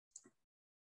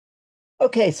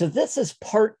Okay, so this is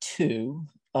part two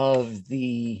of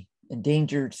the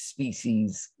endangered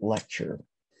species lecture.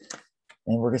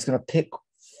 And we're just going to pick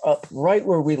up right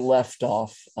where we left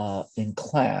off in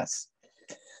class.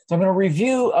 So I'm going to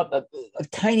review a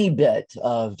tiny bit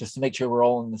of just to make sure we're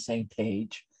all on the same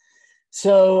page.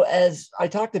 So as I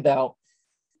talked about,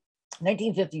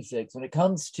 1956, when it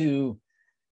comes to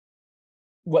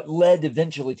what led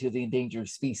eventually to the Endangered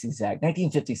Species Act,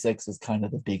 1956 is kind of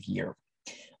the big year.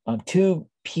 Two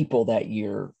people that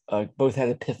year both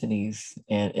had epiphanies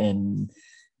and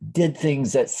did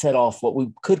things that set off what we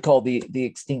could call the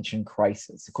extinction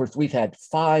crisis. Of course, we've had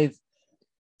 5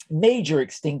 major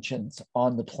extinctions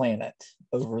on the planet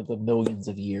over the millions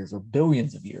of years or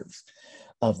billions of years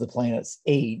of the planet's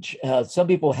age. Some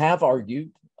people have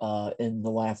argued in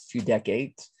the last few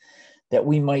decades that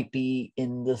we might be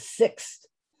in the 6th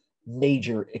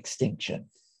major extinction.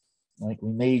 Like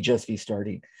we may just be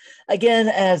starting. Again,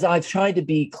 as I've tried to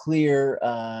be clear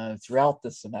throughout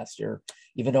this semester,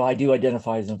 even though I do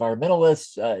identify as an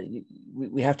environmentalist,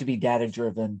 we have to be data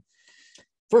driven.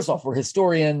 First off, we're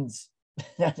historians.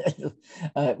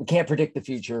 We can't predict the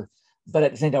future, but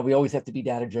at the same time, we always have to be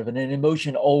data driven, and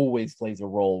emotion always plays a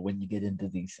role when you get into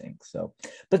these things. So,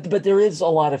 but there is a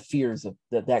lot of fears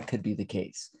that could be the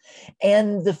case,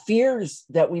 and the fears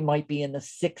that we might be in the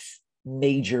 6th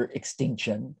major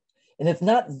extinction. And if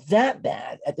not that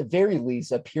bad, at the very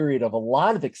least, a period of a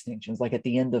lot of extinctions, like at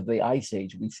the end of the Ice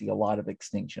Age, we see a lot of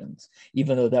extinctions,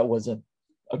 even though that wasn't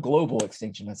a global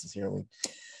extinction necessarily.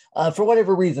 For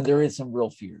whatever reason, there is some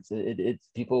real fears. It's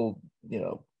people,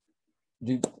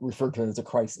 do refer to it as a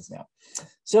crisis now.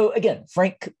 So again,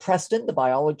 Frank Preston, the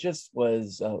biologist,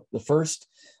 was the first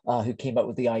who came up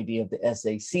with the idea of the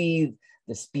SAC,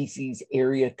 the species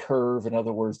area curve. In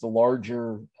other words, the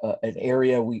larger an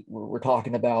area we're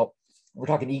talking about, we're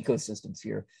talking ecosystems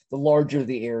here, the larger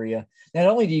the area, not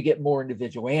only do you get more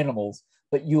individual animals,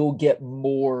 but you'll get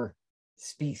more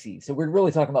species. So we're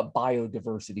really talking about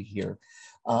biodiversity here.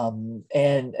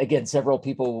 And again, several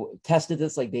people tested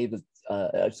this, like Daniel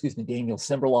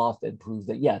Simberloff, and proved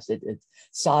that yes,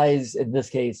 size in this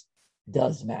case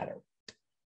does matter.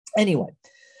 Anyway,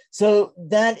 so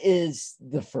that is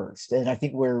the first. And I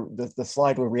think where the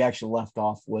slide where we actually left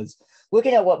off was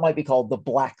looking at what might be called the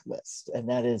blacklist. And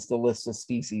that is the list of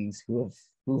species who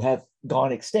have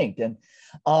gone extinct. And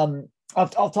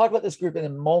I'll talk about this group in a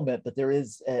moment, but there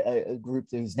is a group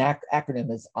whose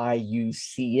acronym is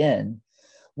IUCN,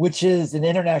 which is an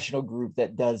international group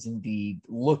that does indeed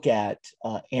look at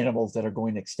animals that are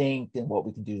going extinct and what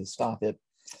we can do to stop it.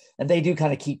 And they do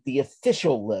kind of keep the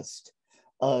official list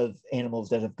of animals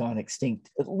that have gone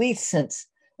extinct, at least since,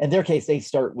 in their case, they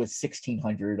start with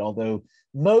 1600, although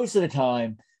most of the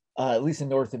time, at least in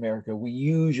North America, we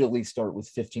usually start with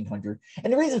 1500.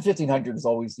 And the reason 1500 is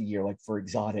always the year, like for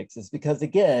exotics, is because,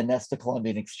 again, that's the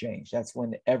Columbian Exchange. That's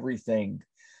when everything,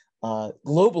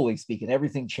 globally speaking,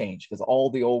 everything changed, because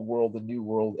all the old world, the new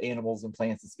world, animals and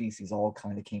plants and species all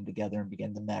kind of came together and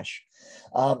began to mesh.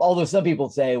 Although some people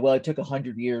say, well, it took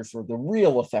 100 years for the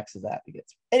real effects of that to get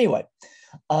through. Anyway,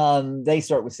 they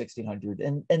start with 1600.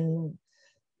 And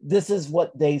this is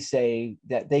what they say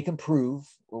that they can prove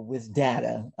with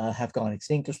data have gone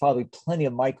extinct. There's probably plenty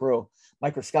of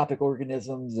microscopic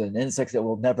organisms and insects that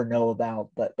we'll never know about.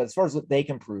 But as far as what they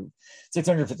can prove,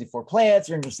 654 plants,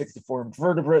 364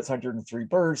 invertebrates, 103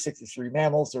 birds, 63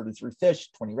 mammals, 33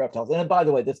 fish, 20 reptiles. And by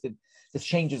the way, this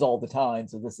changes all the time.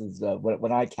 So this is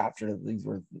when I captured it, these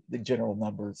were the general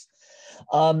numbers.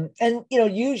 And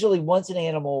usually once an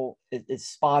animal is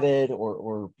spotted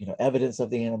or evidence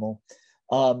of the animal,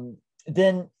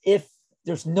 then if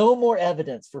there's no more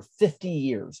evidence for 50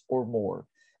 years or more,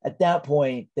 at that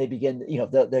point, they begin,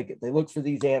 they look for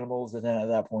these animals. And then at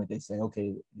that point, they say,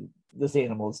 okay, this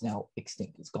animal is now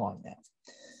extinct. It's gone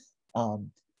now.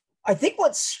 I think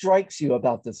what strikes you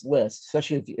about this list,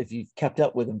 especially if you've kept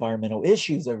up with environmental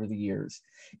issues over the years,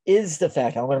 is the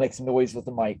fact, I'm going to make some noise with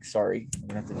the mic. Sorry, I'm going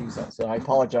to have to do something. So I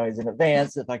apologize in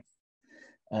advance if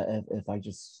I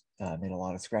just made a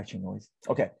lot of scratching noise.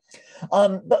 Okay.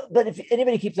 But if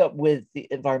anybody keeps up with the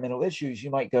environmental issues, you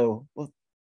might go, well,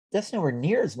 that's nowhere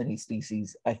near as many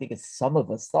species, I think, as some of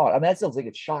us thought. I mean, I still think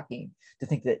it's shocking to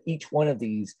think that each one of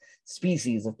these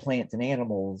species of plants and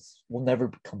animals will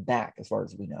never come back, as far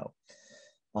as we know.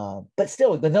 But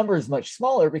still, the number is much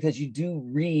smaller because you do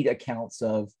read accounts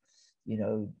of,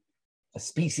 a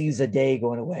species a day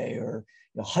going away, or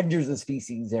hundreds of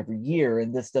species every year,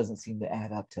 and this doesn't seem to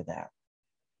add up to that.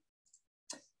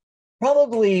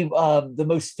 Probably the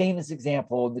most famous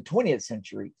example in the 20th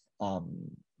century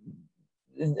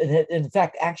in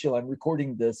fact, actually, I'm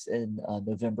recording this in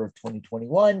November of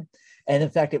 2021. And in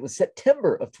fact, it was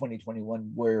September of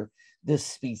 2021 where this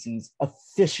species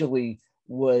officially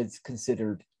was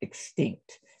considered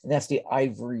extinct. And that's the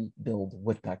ivory-billed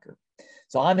woodpecker.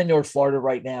 So I'm in North Florida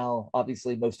right now.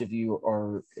 Obviously, most of you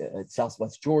are at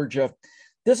Southwest Georgia.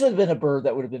 This would have been a bird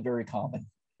that would have been very common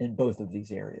in both of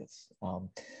these areas.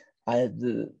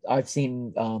 I've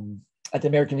seen at the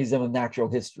American Museum of Natural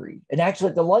History, and actually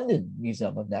at the London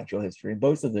Museum of Natural History, in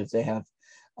both of those, they have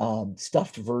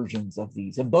stuffed versions of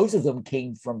these. And both of them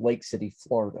came from Lake City,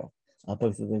 Florida,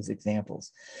 both of those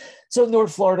examples. So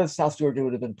North Florida, South Georgia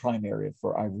would have been prime area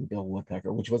for ivory-billed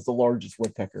woodpecker, which was the largest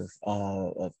woodpecker,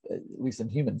 at least in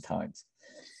human times.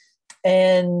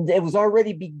 And it was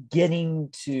already beginning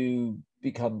to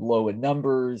become low in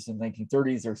numbers. In the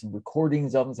 1930s, there are some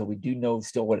recordings of them, so we do know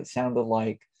still what it sounded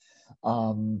like.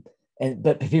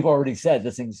 But people already said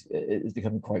this thing is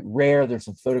becoming quite rare. There's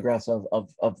some photographs of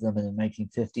them in the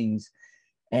 1950s.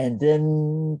 And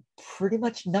then pretty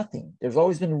much nothing. There's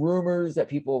always been rumors that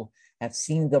people have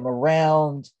seen them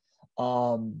around,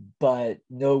 but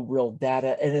no real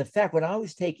data. And in fact, when I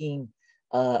was taking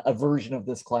a version of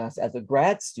this class as a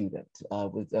grad student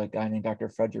with a guy named Dr.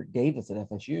 Frederick Davis at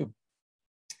FSU,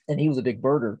 and he was a big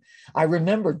birder, I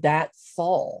remember that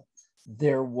fall,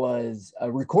 there was a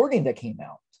recording that came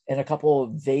out and a couple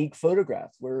of vague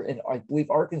photographs where in, I believe,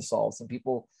 Arkansas, some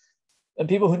people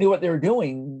who knew what they were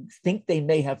doing think they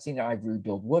may have seen an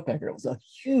ivory-billed woodpecker. It was a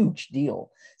huge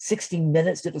deal. 60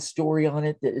 Minutes did a story on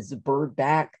it. That is a bird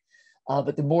back.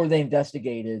 But the more they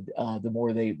investigated, the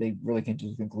more they really came to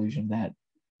the conclusion that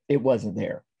it wasn't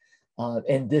there.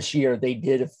 And this year they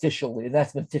did officially, and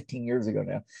that's been 15 years ago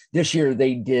now, this year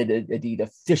they did indeed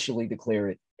officially declare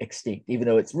it extinct, even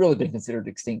though it's really been considered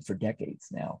extinct for decades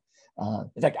now.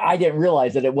 In fact, I didn't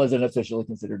realize that it wasn't officially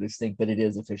considered extinct, but it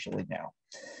is officially now.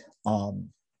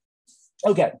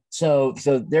 Okay, so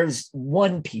there's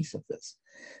one piece of this.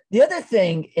 The other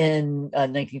thing in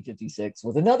 1956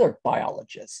 was another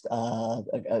biologist,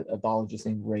 a biologist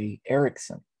named Ray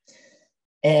Erickson.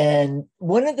 And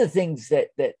one of the things that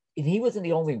and he wasn't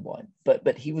the only one,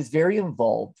 but he was very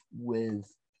involved with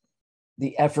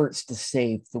the efforts to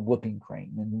save the whooping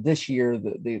crane. And this year,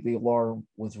 the alarm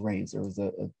was raised. There was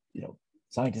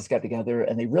scientists got together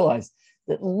and they realized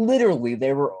that literally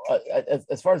there were,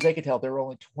 as far as they could tell, there were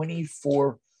only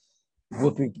 24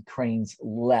 whooping cranes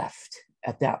left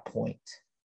at that point.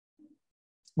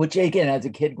 Which again, as a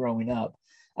kid growing up,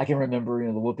 I can remember,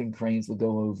 the whooping cranes would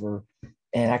go over,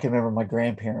 and I can remember my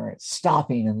grandparents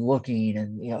stopping and looking,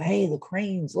 and hey, the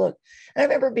cranes, look. And I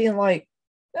remember being like,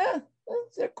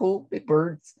 they're cool, big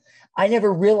birds. I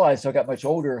never realized, till I got much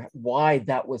older, why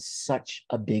that was such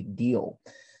a big deal.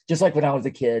 Just like when I was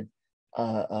a kid,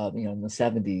 in the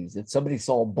 70s, if somebody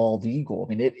saw a bald eagle,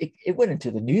 I mean, it went into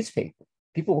the newspaper.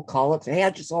 People would call up and say, hey, I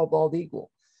just saw a bald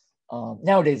eagle.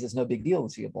 Nowadays, it's no big deal to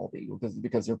see a bald eagle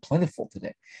because they're plentiful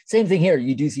today. Same thing here.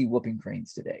 You do see whooping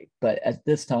cranes today. But at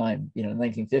this time, in the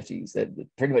 1950s, that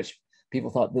pretty much people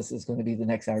thought this is going to be the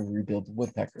next ivory-billed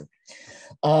woodpecker.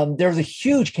 There was a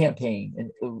huge campaign,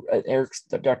 and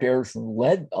Dr. Erickson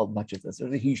led much of this. There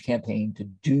was a huge campaign to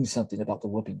do something about the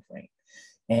whooping crane.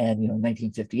 And, in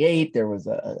 1958, there was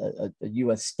a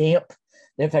U.S. stamp.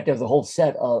 In fact, there was a whole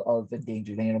set of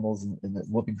endangered animals, and the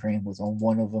whooping crane was on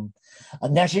one of them.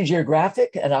 National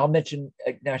Geographic, and I'll mention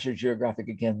National Geographic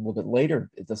again a little bit later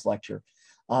at this lecture.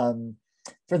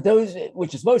 For those,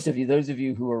 which is most of you, those of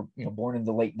you who are born in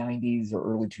the late 90s or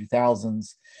early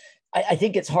 2000s, I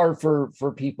think it's hard for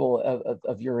people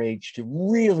of your age to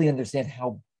really understand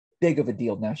how big of a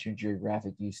deal National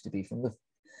Geographic used to be,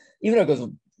 even though it goes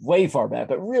way far back,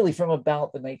 but really from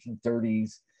about the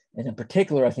 1930s, and in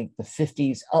particular, I think the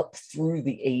 50s up through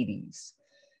the 80s.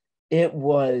 It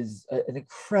was an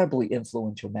incredibly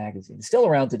influential magazine. It's still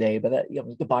around today, but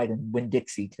you could buy it in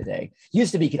Winn-Dixie today.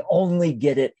 Used to be you could only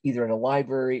get it either at a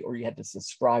library or you had to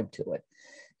subscribe to it.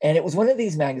 And it was one of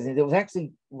these magazines that was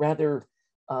actually rather,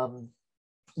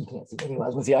 you can't see anyway.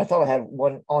 I thought I had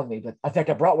one on me, but in fact,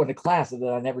 I brought one to class and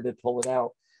then I never did pull it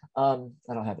out. I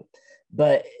don't have it.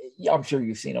 But I'm sure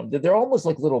you've seen them. They're almost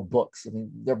like little books. I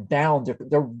mean, they're bound.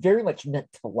 They're very much meant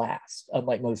to last,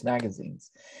 unlike most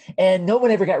magazines. And no one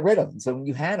ever got rid of them. So when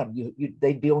you had them,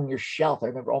 they'd be on your shelf. I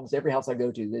remember almost every house I go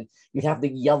to, you'd have the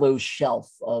yellow shelf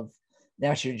of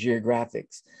National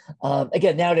Geographics.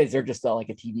 Again, nowadays they're just like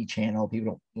a TV channel.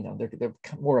 People don't, they're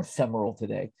more ephemeral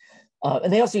today.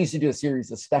 And they also used to do a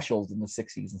series of specials in the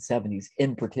 60s and 70s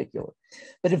in particular.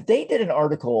 But if they did an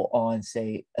article on,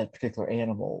 say, a particular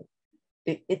animal,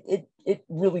 it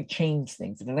really changed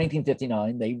things. And in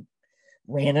 1959,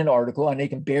 ran an article, and you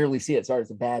can barely see it. Sorry,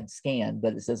 it's a bad scan,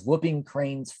 but it says "Whooping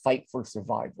Cranes Fight for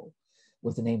Survival"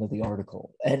 was the name of the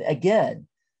article. And again,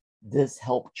 this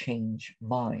helped change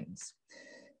minds.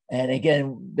 And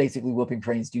again, basically, whooping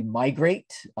cranes do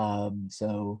migrate. You're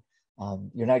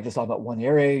not just talking about one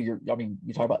area. You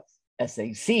talk about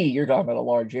SAC. You're talking about a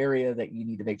large area that you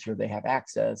need to make sure they have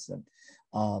access.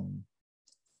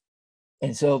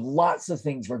 And so lots of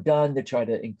things were done to try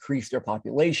to increase their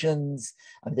populations.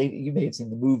 You may have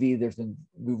seen the movie. There's been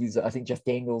movies, I think Jeff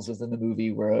Daniels was in the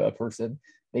movie, where a person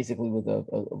basically with a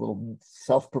little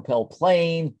self-propelled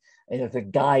plane, and if a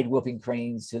guide whooping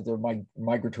cranes to their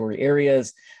migratory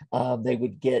areas, they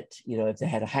would get, if they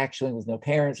had a hatchling with no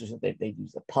parents, or something, they'd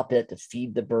use a puppet to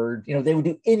feed the bird. They would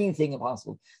do anything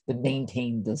possible to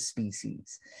maintain the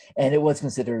species. And it was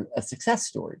considered a success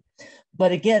story.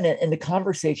 But again, in the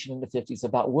conversation in the 50s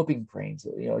about whooping cranes,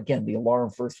 again, the alarm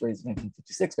first raised in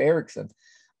 1956 by Erickson,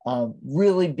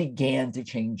 really began to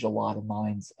change a lot of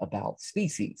minds about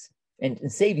species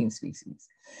and saving species.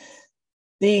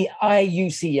 The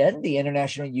IUCN, the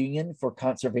International Union for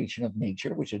Conservation of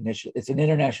Nature, it's an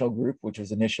international group which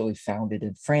was initially founded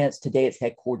in France. Today it's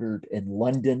headquartered in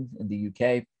London in the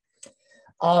UK.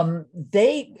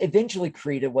 They eventually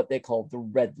created what they called the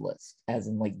red list, as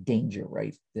in like danger,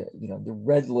 right? The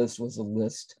red list was a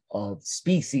list of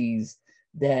species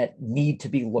that need to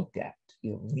be looked at,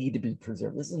 need to be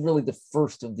preserved. This is really the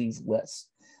first of these lists.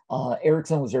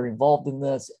 Erickson was very involved in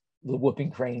this. The whooping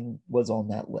crane was on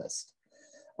that list.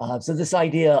 So this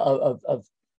idea of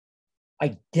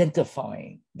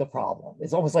identifying the problem,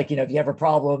 it's almost like, if you have a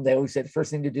problem, they always say the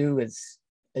first thing to do is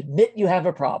admit you have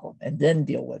a problem and then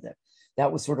deal with it.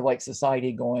 That was sort of like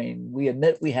society going, we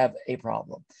admit we have a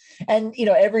problem. And,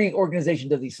 every organization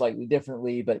does these slightly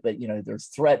differently, but there's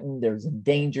threatened, there's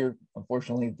endangered,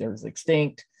 unfortunately, there's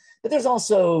extinct, but there's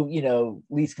also,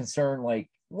 least concern, like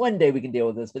one day we can deal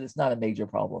with this, but it's not a major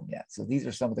problem yet. So these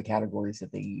are some of the categories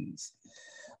that they use.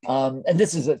 And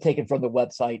this is taken from the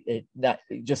website, not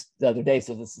just the other day.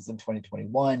 So this is in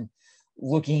 2021,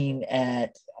 looking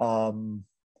at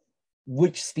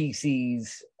which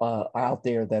species are out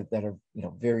there that are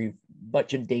very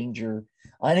much in danger.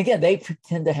 And again, they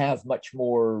tend to have much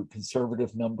more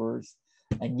conservative numbers,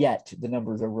 and yet the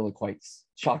numbers are really quite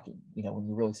shocking. When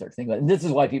you really start thinking about it. And this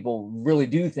is why people really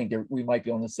do think that we might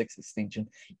be on the sixth extinction,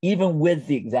 even with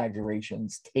the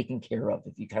exaggerations taken care of.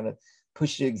 If you kind of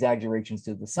push the exaggerations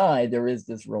to the side, there is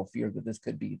this real fear that this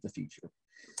could be the future.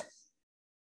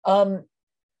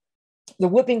 The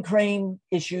whooping crane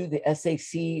issue, the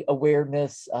SAC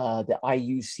awareness, the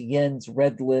IUCN's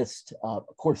red list, of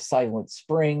course, Silent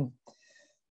Spring.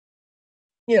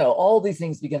 All these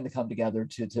things begin to come together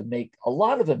to make a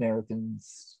lot of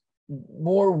Americans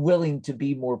more willing to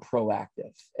be more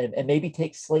proactive and maybe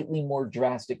take slightly more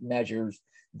drastic measures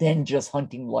than just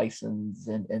hunting license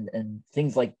and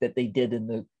things like that they did in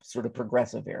the sort of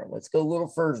progressive era. Let's go a little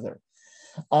further.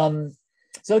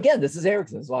 So again, this is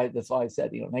Erickson. That's why I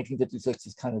said, 1956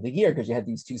 is kind of the year, because you had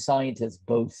these two scientists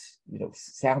both,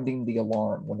 sounding the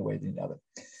alarm one way or the other.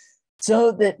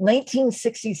 So that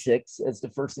 1966 as the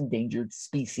first Endangered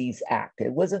Species Act.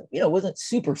 It wasn't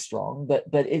super strong, but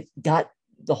it got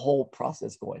the whole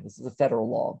process going. This is a federal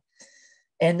law.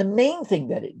 And the main thing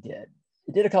that it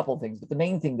did a couple of things, but the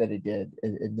main thing that it did,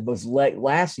 and the most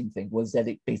lasting thing, was that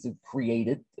it basically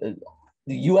created the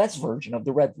US version of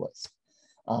the red list.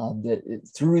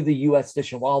 Through the US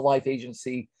Fish and Wildlife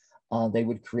Agency, they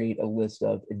would create a list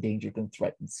of endangered and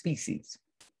threatened species.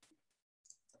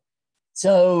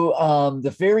 So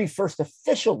the very first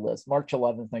official list, March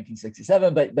 11th,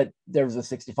 1967, but there was a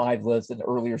 65 list and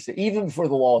earlier, so even before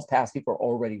the law was passed, people are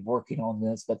already working on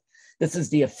this, but this is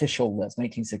the official list,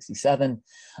 1967,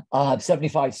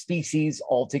 75 species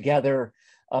altogether.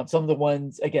 Some of the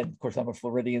ones, again, of course, I'm a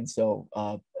Floridian, so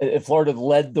Florida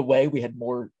led the way.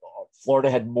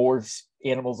 Florida had more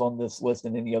animals on this list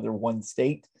than any other one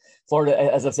state. Florida,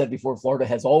 as I said before, Florida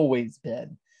has always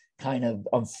been kind of,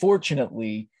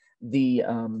 unfortunately,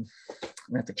 I'm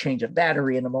gonna have to change a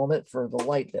battery in a moment for the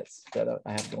light that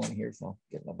I have going here. So I'll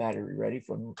get my battery ready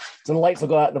so the lights will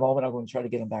go out in a moment. I'm going to try to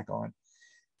get them back on.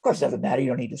 Of course, it doesn't matter. You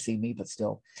don't need to see me, but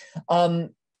still.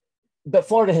 But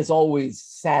Florida has always,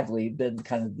 sadly, been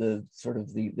kind of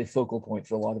the focal point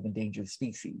for a lot of endangered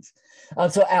species.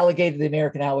 So alligator, the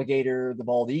American alligator, the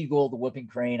bald eagle, the whooping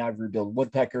crane, ivory-billed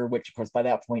woodpecker, which of course by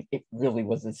that point it really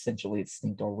was essentially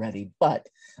extinct already. But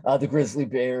the grizzly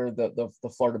bear, the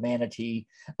Florida manatee,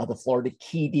 the Florida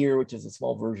key deer, which is a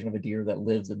small version of a deer that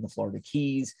lives in the Florida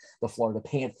Keys, the Florida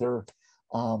panther,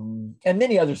 and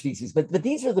many other species, but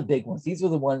these are the big ones. These are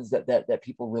the ones that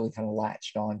people really kind of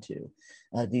latched onto.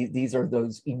 These are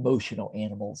those emotional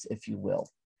animals, if you will.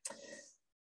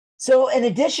 So in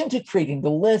addition to creating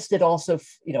the list, it also,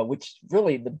 which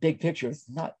really the big picture is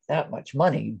not that much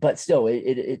money, but still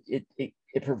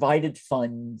it provided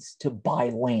funds to buy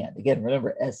land. Again,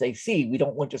 remember SAC, we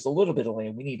don't want just a little bit of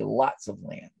land, we need lots of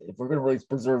land. If we're going to really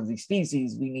preserve these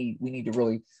species, we need to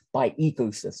really buy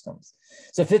ecosystems.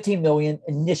 So 15 million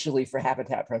initially for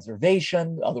habitat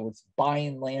preservation, in other words,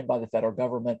 buying land by the federal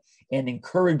government and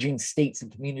encouraging states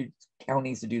and community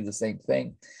counties to do the same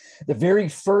thing. The very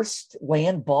first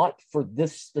land bought for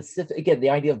this specific, again, the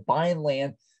idea of buying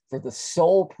land for the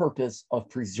sole purpose of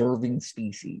preserving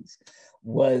species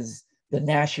was the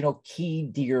National Key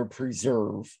Deer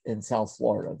Preserve in South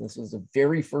Florida. This was the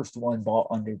very first one bought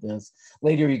under this.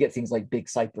 Later, you get things like Big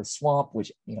Cypress Swamp,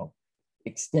 which,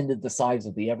 extended the size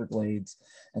of the Everglades,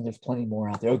 and there's plenty more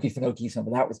out there. Okefenokee, some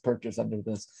of that was purchased under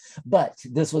this, but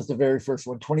this was the very first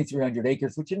one, 2,300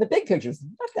 acres, which in the big picture is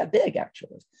not that big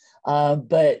actually.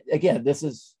 But again, this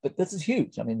is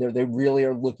huge. I mean, they really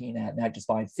are looking at not just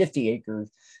buying 50 acres,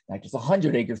 not just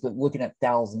 100 acres, but looking at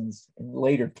thousands and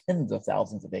later tens of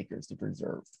thousands of acres to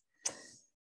preserve.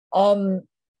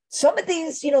 Some of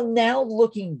these, now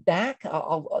looking back,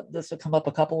 this will come up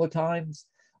a couple of times.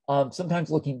 Sometimes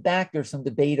looking back, there's some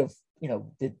debate of,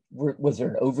 was there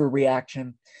an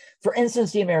overreaction? For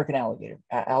instance, the American alligator.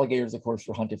 Alligators, of course,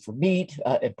 were hunted for meat,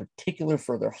 in particular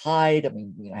for their hide. I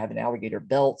mean, having alligator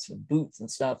belts and boots and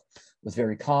stuff was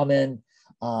very common.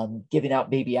 Giving out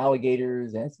baby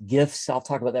alligators as gifts. I'll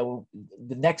talk about that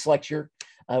the next lecture.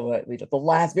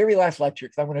 The very last lecture,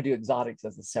 because I'm going to do exotics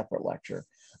as a separate lecture,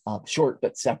 short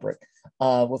but separate.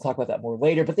 We'll talk about that more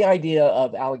later. But the idea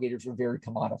of alligators were very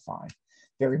commodified.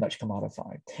 Very much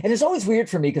commodified. And it's always weird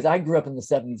for me because I grew up in the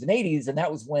 70s and 80s, and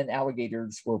that was when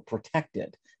alligators were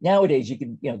protected. Nowadays, you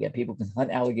can, again, people can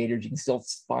hunt alligators. You can still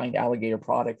find alligator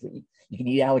products. You can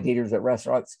eat alligators at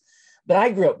restaurants. But I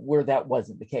grew up where that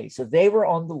wasn't the case. So they were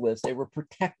on the list. They were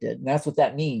protected. And that's what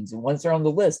that means. And once they're on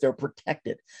the list, they're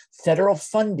protected. Federal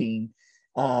funding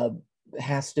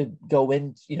has to go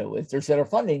in, if there's federal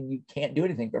funding, you can't do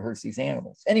anything but hurt these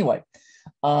animals. Anyway,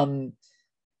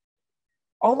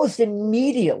 almost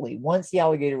immediately, once the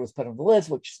alligator was put on the list,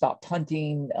 which stopped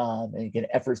hunting and again,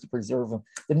 efforts to preserve them,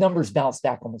 the numbers bounced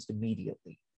back almost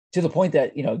immediately to the point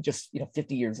that, just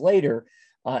 50 years later,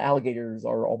 alligators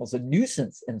are almost a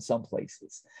nuisance in some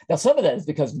places. Now, some of that is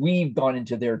because we've gone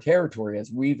into their territory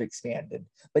as we've expanded,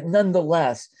 but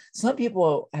nonetheless, some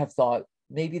people have thought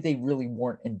maybe they really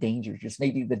weren't endangered, just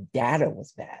maybe the data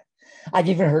was bad. I've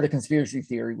even heard a conspiracy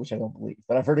theory, which I don't believe,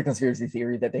 but I've heard a conspiracy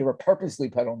theory that they were purposely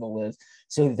put on the list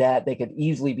so that they could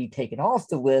easily be taken off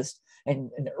the list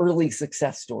and an early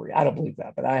success story. I don't believe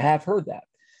that, but I have heard that.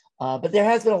 But there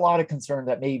has been a lot of concern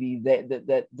that maybe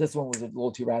that this one was a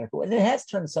little too radical. And it has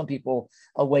turned some people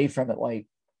away from it. Like,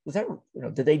 was that,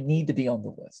 did they need to be on the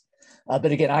list?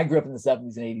 But again, I grew up in the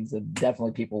 70s and 80s, and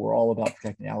definitely people were all about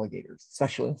protecting alligators,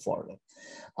 especially in Florida.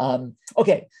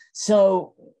 Okay,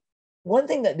 so one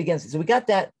thing that begins, so we got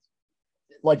that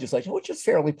legislation, which is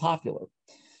fairly popular.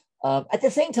 At the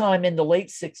same time, in the late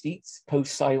 60s,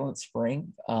 post-Silent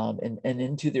Spring, and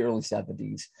into the early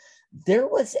 70s, there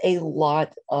was a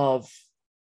lot of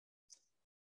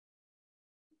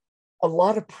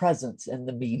presence in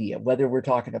the media, whether we're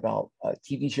talking about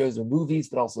TV shows or movies,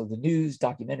 but also the news,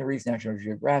 documentaries, National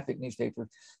Geographic newspapers,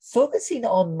 focusing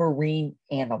on marine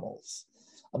animals.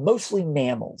 Mostly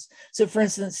mammals. So for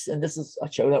instance, and this is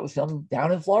a show that was filmed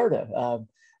down in Florida,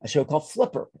 a show called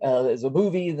Flipper. It's a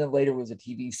movie, and then later was a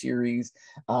TV series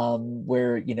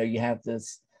where, you have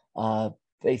this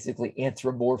basically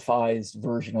anthropomorphized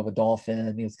version of a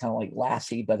dolphin. It's kind of like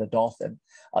Lassie, but a dolphin.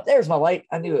 There's my light.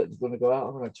 I knew it was going to go out.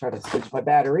 I'm going to try to switch my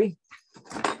battery.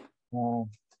 We'll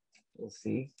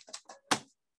see.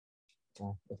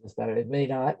 If this battery, it may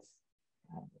not.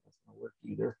 I don't think that's going to work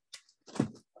either.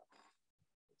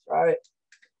 All right,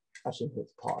 I should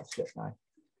hit pause, shouldn't I?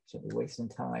 Shouldn't be wasting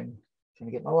time trying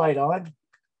to get my light on.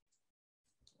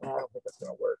 I don't think that's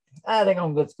going to work. I think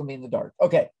that's going to be in the dark.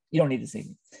 Okay, you don't need to see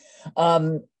me.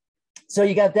 So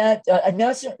you got that.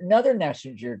 Another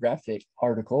National Geographic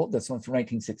article, this one from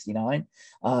 1969.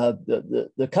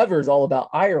 The cover is all about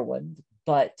Ireland,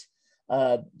 but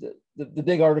the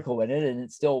big article in it, and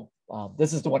it's still,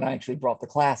 this is the one I actually brought to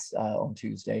class on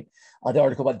Tuesday, the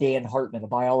article about Dan Hartman, a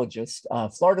biologist,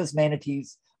 Florida's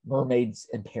manatees, mermaids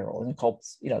in peril. And it called,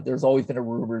 there's always been a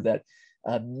rumor that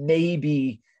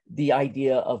maybe the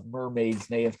idea of mermaids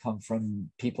may have come from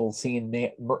people seeing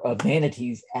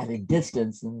manatees at a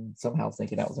distance and somehow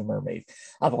thinking that was a mermaid.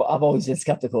 I've always been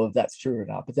skeptical if that's true or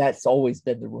not, but that's always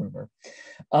been the rumor.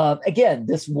 Again,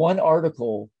 this one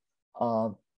article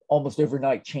almost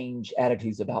overnight changed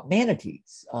attitudes about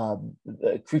manatees, a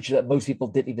creature that most people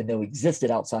didn't even know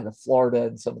existed outside of Florida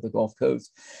and some of the Gulf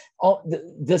Coast.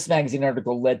 This magazine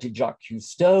article led to Jacques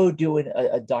Cousteau doing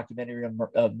a documentary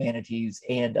of manatees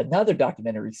and another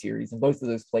documentary series, and both of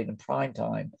those played in prime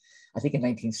time, I think in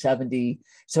 1970.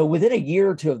 So within a year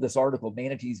or two of this article,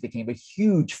 manatees became a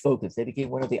huge focus. They became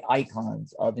one of the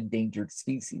icons of endangered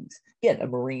species. Again, a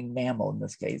marine mammal in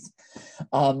this case.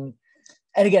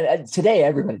 And again, today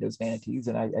everybody knows manatees,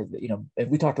 and and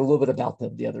we talked a little bit about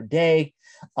them the other day.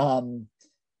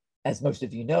 As most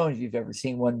of you know, and if you've ever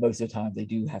seen one, most of the time they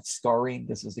do have scarring.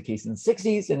 This was the case in the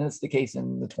 60s, and it's the case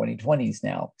in the 2020s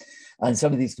now. And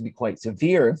some of these can be quite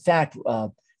severe. In fact,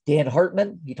 Dan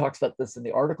Hartman, he talks about this in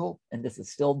the article, and this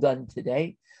is still done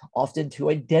today, often to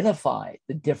identify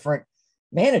the different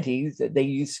manatees that they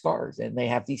use scars, and they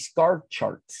have these scar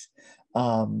charts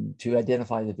to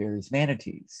identify the various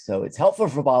manatees. So it's helpful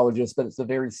for biologists, but it's a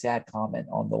very sad comment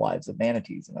on the lives of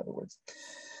manatees, in other words.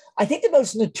 I think the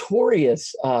most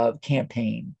notorious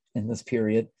campaign in this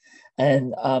period,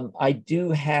 and I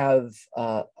do have,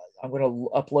 I'm going to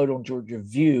upload on Georgia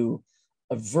View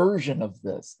a version of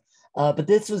this, but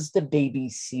this was the baby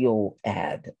seal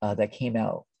ad that came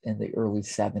out in the early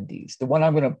 70s. The one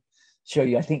I'm going to show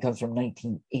you, I think, comes from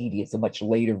 1980. It's a much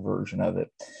later version of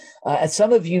it. As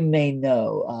some of you may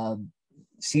know,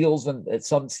 seals,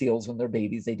 some seals, when they're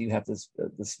babies, they do have this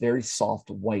very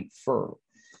soft white fur.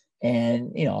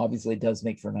 And, obviously it does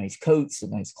make for nice coats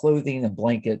and nice clothing and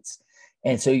blankets.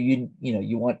 And so you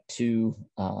want to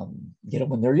get them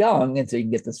when they're young, and so you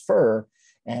can get this fur.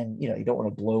 And, you don't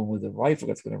want to blow them with a rifle.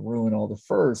 That's going to ruin all the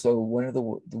fur. So one of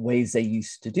the ways they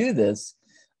used to do this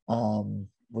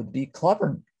would be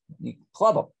clubbing. You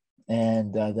club them,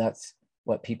 and that's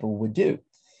what people would do.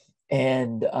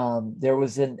 And there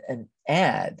was an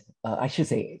ad, I should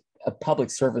say a public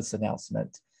service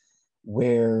announcement,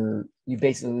 where you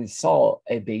basically saw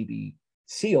a baby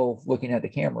seal looking at the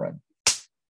camera,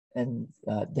 and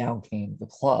down came the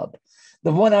club.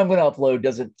 The one I'm going to upload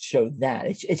doesn't show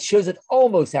that. It shows it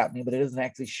almost happening, but it doesn't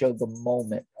actually show the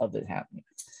moment of it happening.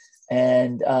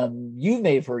 And you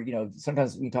may have heard,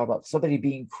 sometimes when you talk about somebody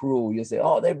being cruel, you'll say,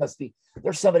 oh, there's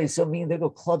somebody so mean, they'll go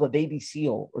club a baby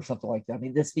seal or something like that. I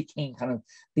mean, this became kind of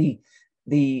the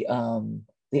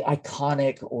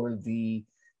iconic, or the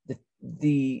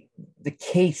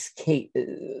case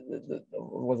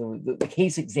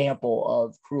example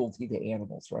of cruelty to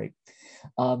animals, right?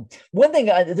 One thing,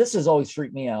 this has always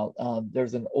freaked me out.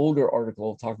 There's an older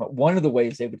article talking about one of the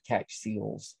ways they would catch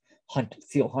seals.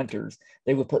 Seal hunters,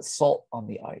 they would put salt on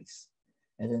the ice,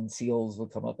 and then seals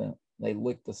would come up and they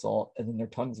lick the salt, and then their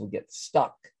tongues would get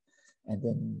stuck, and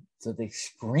then so they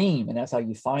scream, and that's how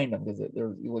you find them, because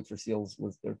you look for seals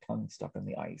with their tongue stuck on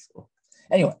the ice.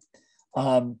 Anyway,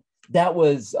 that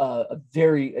was a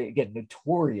very, again,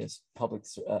 notorious public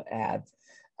ad.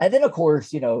 And then, of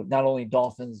course, not only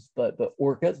dolphins but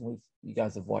orcas. You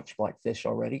guys have watched Blackfish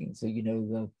already, and so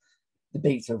the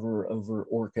debates over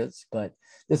orcas. But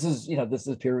this is a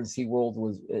period SeaWorld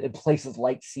was in places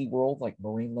like SeaWorld, like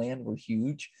Marineland, were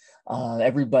huge.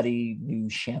 Everybody knew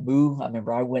Shamu. I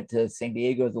remember I went to San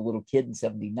Diego as a little kid in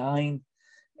 '79,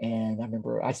 and I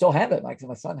remember I still have it. My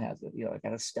son has it. I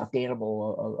got a stuffed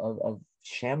animal of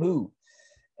Shamu,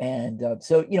 and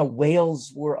so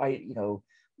whales were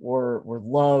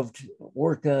loved.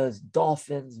 Orcas,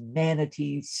 dolphins,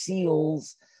 manatees,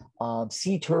 seals,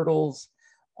 sea turtles.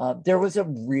 There was a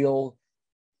real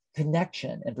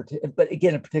connection, but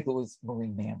again, in particular, was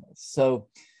marine mammals. So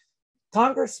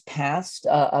Congress passed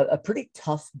a pretty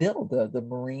tough bill,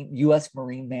 the U.S.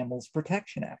 Marine Mammals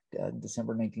Protection Act, in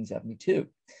December 1972,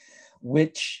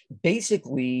 which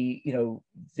basically,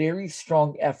 very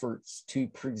strong efforts to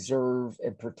preserve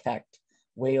and protect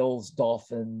whales,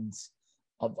 dolphins,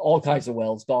 all kinds of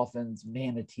whales, dolphins,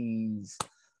 manatees,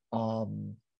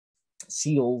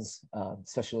 seals,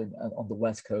 especially on the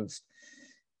West Coast.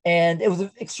 And it was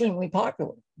extremely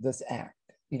popular, this act.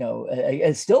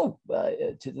 And still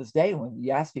to this day, when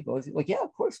you ask people, it's like, yeah,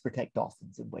 of course, protect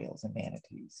dolphins and whales and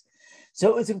manatees. So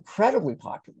it was incredibly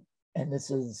popular. And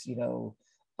this is,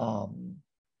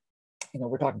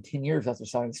 we're talking 10 years after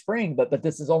Silent Spring, but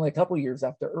this is only a couple of years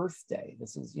after Earth Day.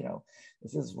 This is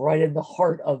right in the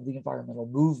heart of the environmental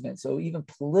movement. So even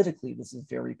politically, this is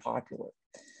very popular.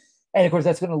 And of course,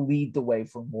 that's going to lead the way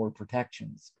for more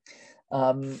protections.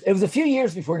 It was a few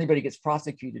years before anybody gets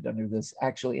prosecuted under this.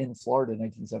 Actually, in Florida in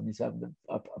 1977,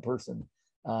 a person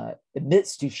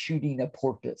admits to shooting a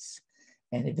porpoise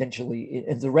and eventually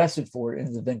is arrested for it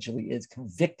and eventually is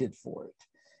convicted for it.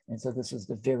 And so this was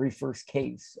the very first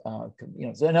case.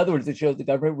 So in other words, it shows the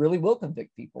government really will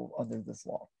convict people under this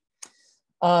law.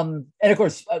 And of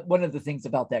course, one of the things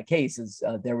about that case is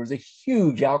there was a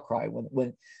huge outcry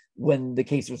when the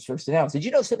case was first announced. Did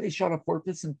you know somebody shot a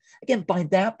porpoise? And again, by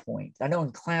that point, I know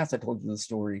in class I told you the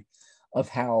story of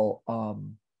how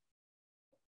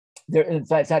in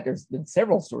fact, there's been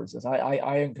several stories.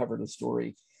 I uncovered a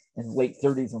story in the late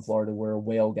 30s in Florida where a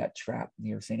whale got trapped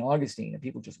near St. Augustine and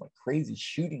people just went crazy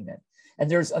shooting it.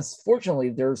 And unfortunately,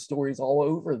 there are stories all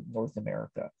over North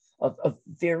America of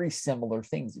very similar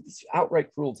things. It's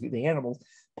outright cruelty to the animals.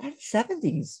 By the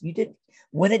 70s,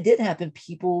 when it did happen,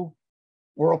 people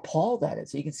were appalled at it.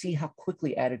 So you can see how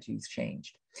quickly attitudes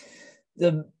changed.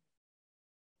 The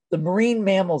Marine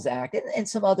Mammals Act and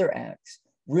some other acts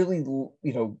really,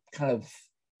 kind of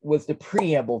was the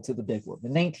preamble to the big one, the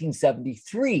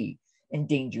 1973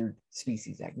 Endangered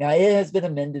Species Act. Now, it has been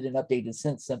amended and updated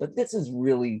since then, but this is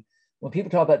really, when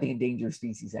people talk about the Endangered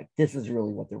Species Act, this is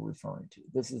really what they're referring to.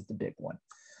 This is the big one.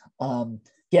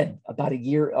 Again, about a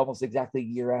year, almost exactly a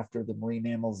year after the Marine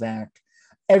Mammals Act,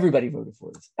 everybody voted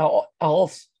for this. All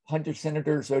 100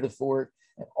 senators voted for it,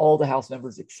 and all the House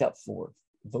members except for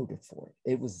voted for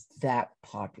it. It was that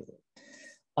popular.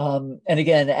 And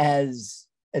again, as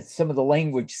some of the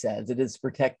language says, it is to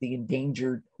protect the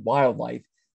endangered wildlife,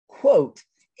 quote,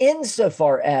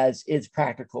 insofar as is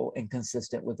practical and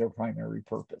consistent with their primary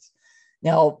purpose.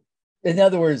 Now, in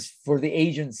other words, for the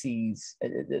agencies,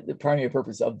 the primary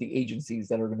purpose of the agencies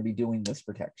that are going to be doing this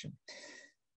protection.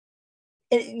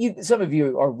 And some of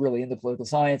you are really into political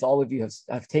science. All of you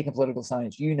have taken political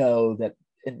science. You know that,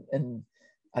 and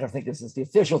I don't think this is the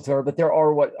official term, but there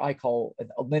are what I call,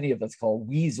 and many of us call,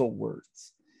 weasel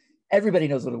words. Everybody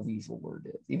knows what a weasel word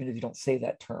is, even if you don't say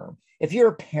that term. If you're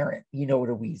a parent, you know what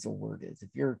a weasel word is. If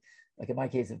you're, like in my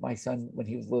case, if my son, when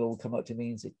he was little, would come up to me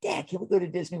and say, Dad, can we go to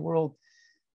Disney World?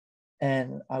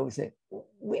 And I would say,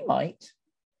 we might.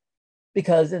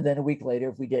 Because, and then a week later,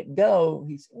 if we didn't go,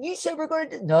 he said, you said we're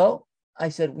going to, no, I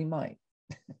said we might.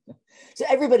 So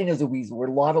everybody knows a weasel word.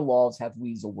 A lot of laws have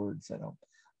weasel words in them,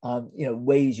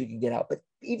 ways you can get out. But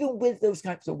even with those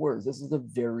types of words, this is a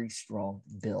very strong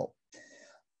bill.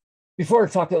 Before I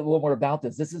talk a little more about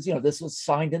this, this was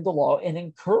signed into law and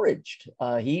encouraged.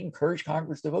 He encouraged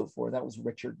Congress to vote for it. That was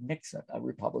Richard Nixon, a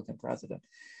Republican president.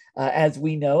 As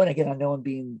we know, and again, I know I'm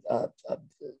being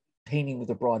painting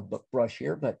with a broad brush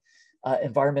here, but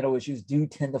environmental issues do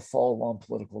tend to fall along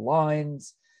political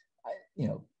lines.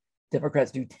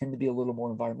 Democrats do tend to be a little more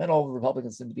environmental.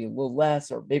 Republicans tend to be a little less,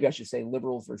 or maybe I should say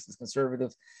liberals versus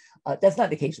conservatives. That's not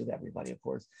the case with everybody, of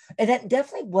course. And that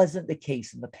definitely wasn't the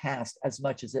case in the past as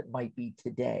much as it might be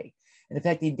today. And in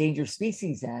fact, the Endangered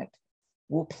Species Act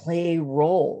will play a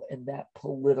role in that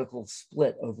political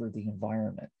split over the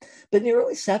environment. But in the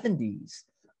early 70s,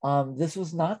 this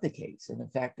was not the case. And in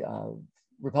fact,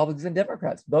 Republicans and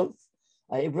Democrats, both,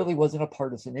 it really wasn't a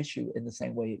partisan issue in the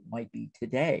same way it might be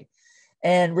today.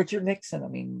 And Richard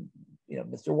Nixon,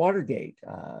 Mr. Watergate,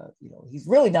 he's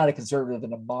really not a conservative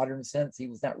in a modern sense. He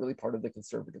was not really part of the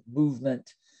conservative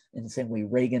movement in the same way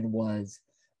Reagan was,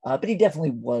 but he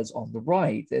definitely was on the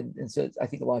right. And so I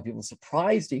think a lot of people were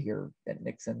surprised to hear that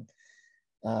Nixon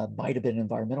might have been an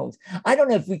environmentalist. I don't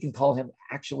know if we can call him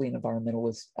actually an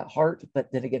environmentalist at heart,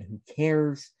 but then again, who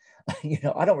cares?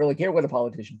 I don't really care what a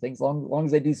politician thinks. As long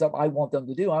as they do something I want them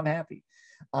to do, I'm happy.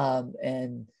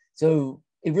 And so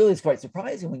it really is quite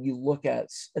surprising when you look at,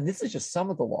 and this is just some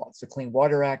of the laws, the Clean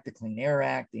Water Act, the Clean Air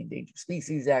Act, the Endangered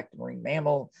Species Act, the Marine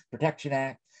Mammal Protection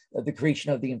Act, the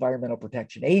creation of the Environmental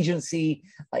Protection Agency,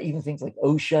 even things like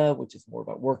OSHA, which is more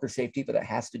about worker safety, but it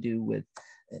has to do with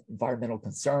environmental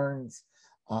concerns.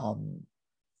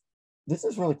 This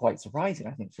is really quite surprising,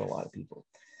 I think, for a lot of people.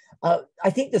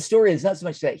 I think the story is not so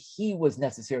much that he was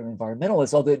necessarily an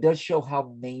environmentalist, although it does show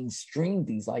how mainstream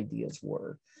these ideas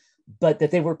were, but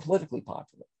that they were politically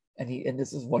popular. And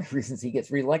this is one of the reasons he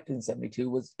gets reelected in 72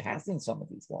 was passing some of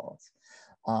these laws.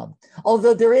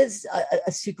 Although there is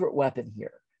a secret weapon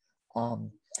here.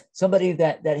 Somebody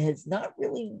that has not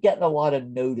really gotten a lot of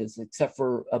notice except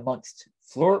for amongst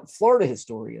Florida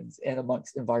historians and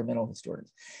amongst environmental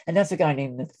historians. And that's a guy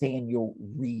named Nathaniel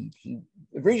Reed. He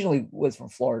originally was from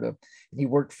Florida, and he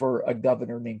worked for a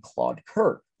governor named Claude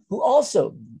Kirk, who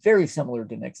also very similar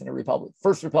to Nixon,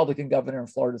 first Republican governor in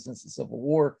Florida since the Civil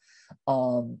War.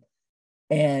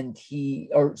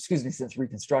 Since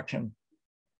Reconstruction.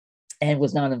 and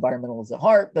was not environmentalist at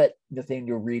heart, but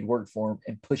Nathaniel Reed worked for him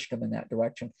and pushed him in that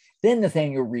direction. Then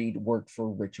Nathaniel Reed worked for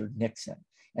Richard Nixon.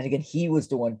 And again, he was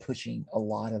the one pushing a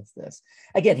lot of this.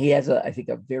 Again, he has, I think,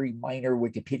 a very minor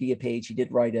Wikipedia page. He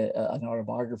did write an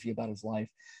autobiography about his life,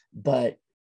 but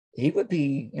he would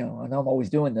be, I know I'm always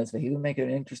doing this, but he would make an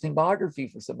interesting biography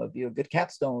for some of you. A good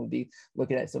capstone would be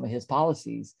looking at some of his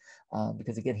policies,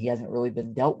 because again, he hasn't really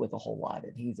been dealt with a whole lot,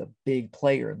 and he's a big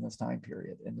player in this time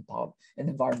period in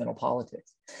environmental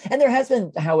politics. And there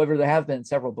have been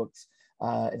several books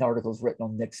and articles written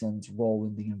on Nixon's role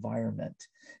in the environment,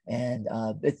 and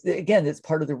it's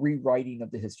part of the rewriting of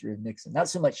the history of Nixon. Not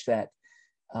so much that.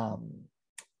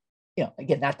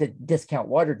 Again, not to discount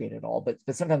Watergate at all, but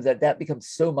sometimes that becomes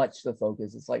so much the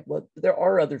focus. It's like, well, there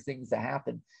are other things that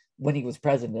happen when he was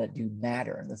president that do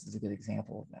matter. And this is a good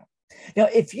example of that. Now,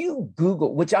 if you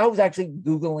Google, which I was actually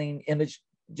Googling image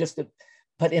just to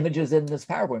put images in this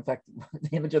PowerPoint. In fact,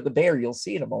 the image of the bear, you'll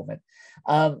see in a moment.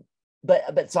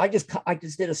 But so I just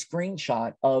did a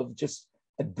screenshot of just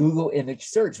a Google image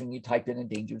search when you type in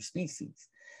endangered species.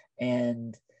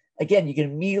 And again, you can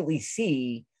immediately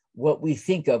see what we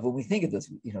think of when we think of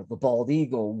this, the bald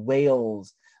eagle,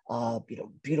 whales,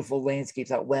 beautiful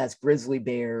landscapes out west, grizzly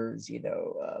bears,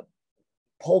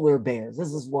 polar bears.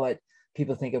 This is what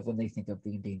people think of when they think of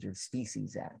the Endangered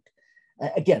Species Act.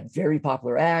 Again, very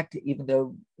popular act, even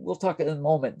though we'll talk in a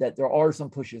moment that there are some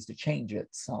pushes to change it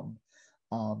some.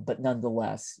 But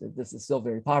nonetheless, this is still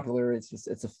very popular. It's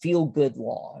a feel-good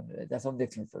law. That's how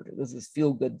Nixon referred to it. This is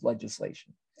feel-good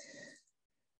legislation.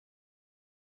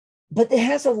 But it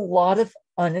has a lot of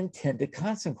unintended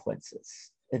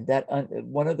consequences. And that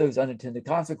one of those unintended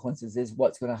consequences is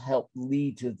what's going to help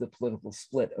lead to the political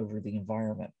split over the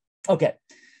environment. Okay,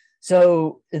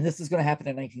 so, and this is going to happen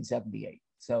in 1978.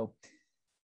 So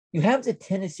you have the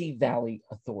Tennessee Valley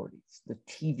Authorities, the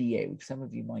TVA, which some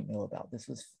of you might know about. This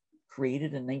was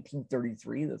created in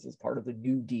 1933. This is part of the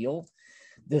New Deal.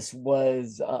 This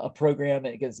was a program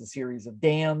against a series of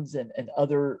dams and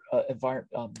other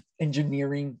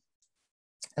engineering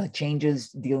changes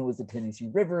dealing with the Tennessee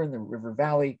River and the River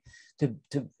Valley to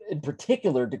in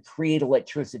particular to create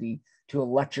electricity to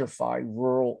electrify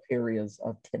rural areas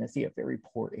of Tennessee, a very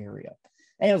poor area.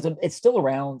 And it's still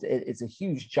around. It's a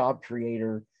huge job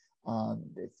creator.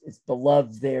 It's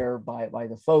beloved there by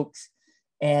the folks.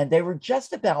 And they were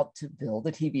just about to build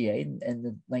a TVA in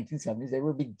the 1970s. They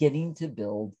were beginning to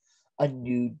build a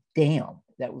new dam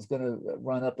that was going to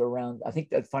run up around, I think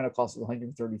the final cost was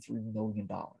 $133 million.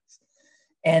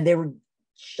 And they were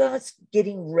just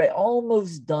getting ready,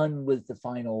 almost done with the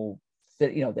final,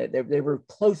 they were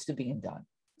close to being done.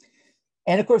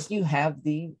 And of course, you have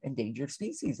the Endangered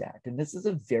Species Act, and this is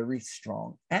a very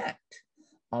strong act,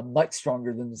 much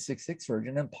stronger than the 6.6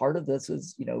 version. And part of this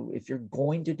is, if you're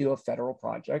going to do a federal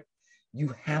project,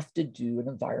 you have to do an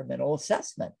environmental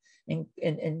assessment, and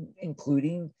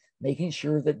including making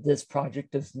sure that this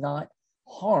project does not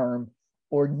harm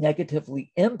or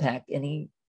negatively impact any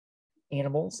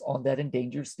animals on that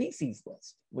endangered species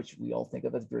list, which we all think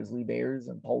of as grizzly bears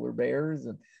and polar bears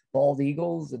and bald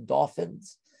eagles and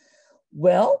dolphins.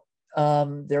 Well,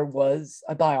 there was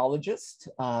a biologist,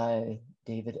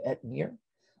 David Etnier,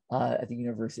 at the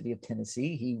University of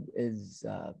Tennessee. He is,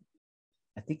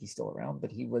 I think he's still around,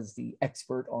 but he was the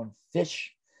expert on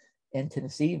fish in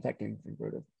Tennessee. In fact, he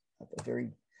wrote a very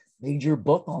major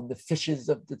book on the fishes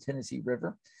of the Tennessee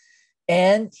River.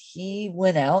 And he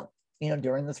went out,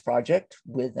 during this project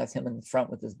that's him in the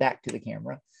front with his back to the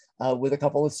camera, with a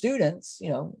couple of students,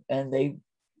 and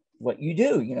what you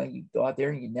do, you go out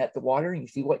there and you net the water and you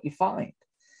see what you find.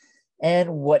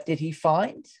 And what did he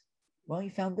find? Well, he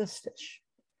found this fish,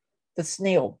 the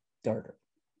snail darter,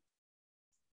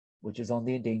 which is on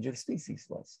the endangered species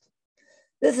list.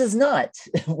 This is not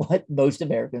what most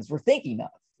Americans were thinking of,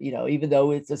 even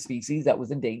though it's a species that was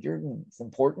endangered and it's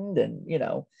important. And,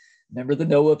 remember the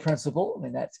NOAA principle. I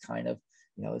mean, that's kind of,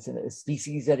 it's a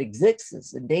species that exists,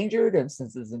 it's endangered. And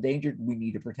since it's endangered, we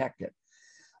need to protect it.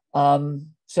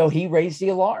 So he raised the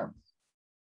alarm,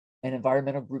 and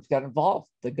environmental groups got involved.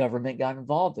 The government got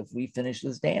involved. If we finish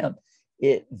this dam,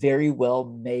 it very well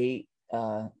may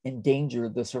endanger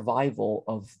the survival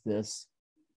of this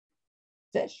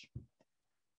fish.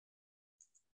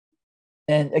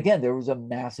 And again, there was a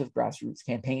massive grassroots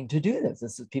campaign to do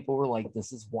this. People were like,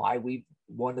 this is why we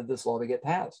wanted this law to get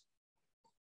passed.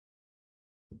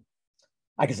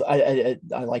 I guess I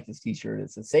like this t-shirt.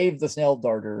 It says "Save the Snail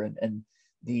Darter," and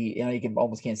you can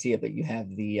almost can't see it, but you have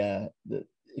the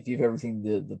if you've ever seen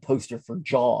the poster for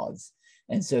Jaws,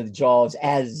 and so the Jaws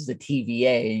as the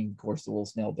TVA, and of course the little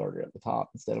snail darter at the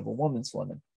top instead of a woman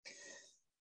swimming.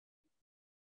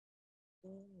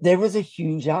 there was a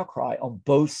huge outcry on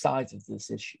both sides of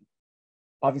this issue.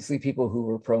 Obviously, people who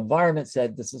were pro-environment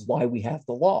said, this is why we have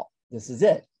the law. This is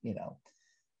it, you know.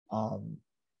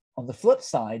 On the flip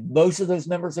side, most of those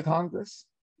members of Congress,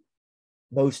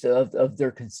 most of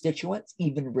their constituents,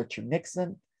 even Richard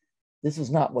Nixon, this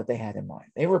was not what they had in mind.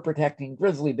 They were protecting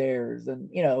grizzly bears and,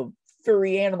 you know,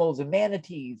 furry animals and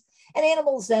manatees and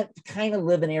animals that kind of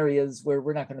live in areas where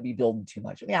we're not going to be building too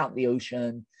much. I mean, out in the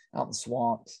ocean, out in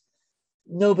swamps.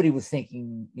 Nobody was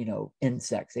thinking, you know,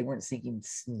 insects. They weren't thinking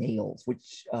snails,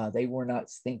 which they were not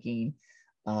thinking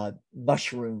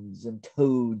mushrooms and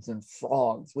toads and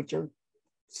frogs, which are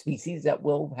species that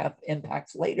will have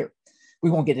impacts later. We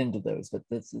won't get into those, but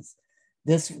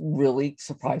this really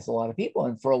surprised a lot of people.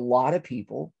 And for a lot of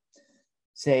people,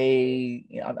 say,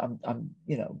 you know, I'm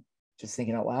you know, just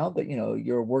thinking out loud, but you know,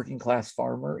 you're a working class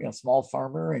farmer, you know, small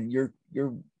farmer, and you're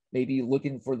maybe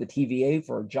looking for the TVA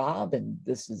for a job, and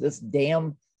this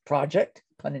damn project,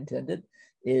 pun intended,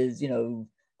 is, you know,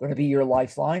 going to be your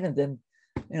lifeline. And then,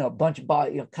 you know, a bunch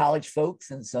of college folks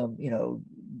and some, you know,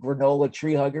 granola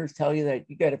tree huggers tell you that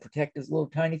you got to protect this little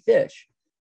tiny fish,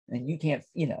 and you can't,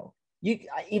 you know,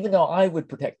 even though I would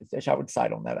protect the fish, I would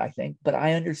side on that, I think, but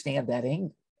I understand that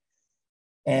anger.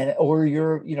 And or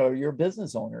you're, you know, you're a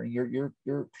business owner, and you're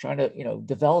trying to, you know,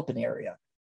 develop an area,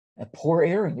 a poor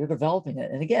area, and you're developing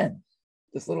it. And again,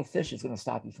 this little fish is going to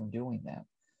stop you from doing that.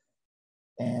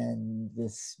 And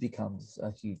this becomes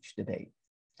a huge debate.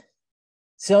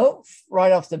 So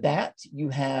right off the bat, you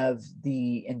have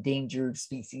the Endangered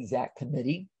Species Act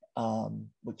Committee,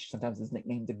 which sometimes is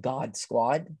nicknamed the God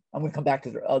Squad. I'm going to come back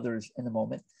to the others in a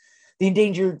moment. The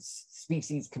Endangered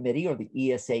Species Committee, or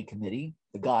the ESA Committee,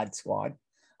 the God Squad.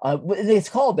 It's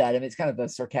called that. I mean, it's kind of a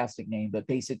sarcastic name, but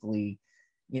basically,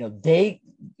 you know, they,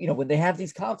 you know, when they have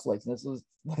these conflicts, and this was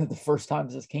one of the first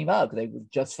times this came up, they were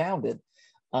just founded,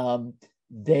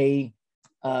 they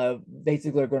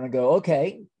basically are going to go,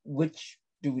 okay, which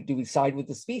do we side with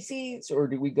the species, or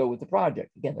do we go with the project?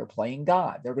 Again, they're playing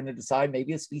God. They're going to decide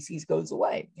maybe a species goes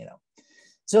away, you know.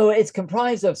 So it's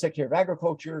comprised of Secretary of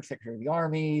Agriculture, Secretary of the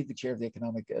Army, the Chair of the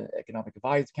Economic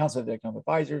Advisors, Council of the Economic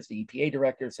Advisors, the EPA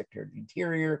Director, Secretary of the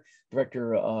Interior,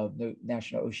 Director of the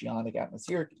National Oceanic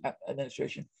Atmospheric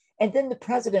Administration, and then the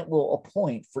President will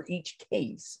appoint for each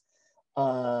case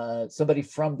somebody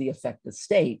from the affected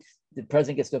state. The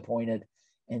President gets to appoint it,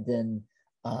 and then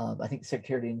I think the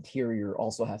Secretary of the Interior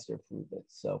also has to approve it.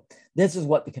 So this is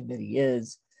what the committee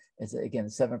is. It's, again, a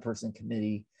 7-person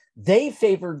committee. They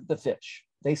favored the fish.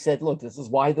 They said, look, this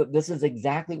is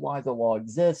exactly why the law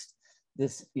exists.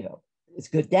 This, you know, it's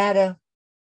good data.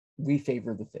 We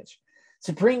favor the fish.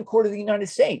 Supreme Court of the United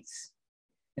States,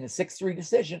 in a 6-3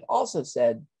 decision, also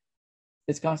said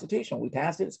it's constitutional. We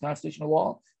passed it. It's constitutional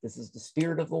law. This is the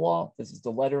spirit of the law. This is the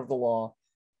letter of the law.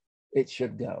 It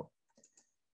should go.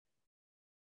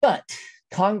 But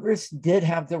Congress did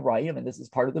have the right, I mean, this is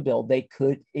part of the bill, they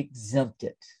could exempt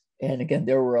it. And again,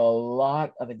 there were a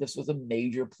lot, I mean, this was a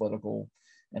major political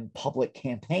and public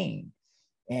campaign.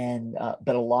 And,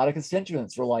 but a lot of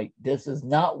constituents were like, this is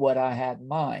not what I had in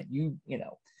mind, you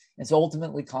know. And so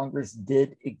ultimately Congress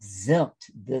did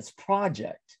exempt this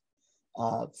project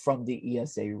from the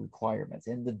ESA requirements,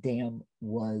 and the dam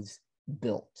was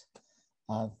built,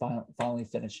 finally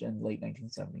finished in late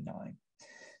 1979.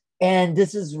 And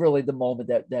this is really the moment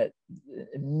that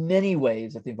in many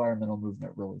ways that the environmental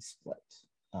movement really split.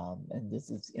 And this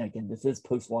is, you know, again, this is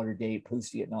post-Watergate,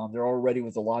 post-Vietnam. There already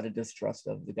was a lot of distrust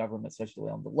of the government, especially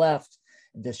on the left.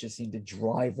 And this just seemed to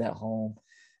drive that home.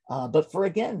 But I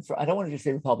don't want to just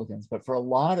say Republicans, but for a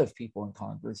lot of people in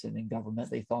Congress and in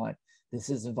government, they thought this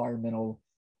is environmental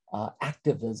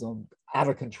activism out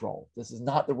of control. This is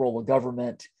not the role of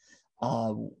government.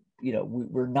 You know,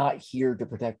 we're not here to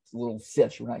protect little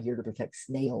fish. We're not here to protect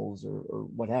snails or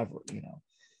whatever, you know.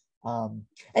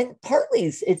 And partly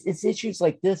it's issues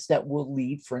like this that will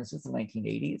lead, for instance, the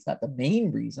 1980s. It's not the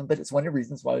main reason, but it's one of the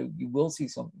reasons why you will see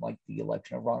something like the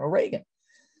election of Ronald Reagan.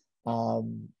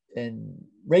 And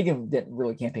Reagan didn't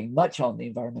really campaign much on the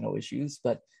environmental issues,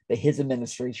 but his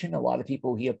administration, a lot of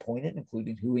people he appointed,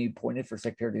 including who he appointed for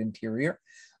Secretary of the Interior,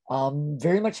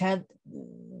 very much had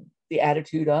the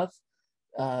attitude of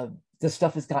this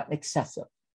stuff has gotten excessive.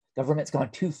 Government's gone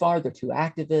too far. They're too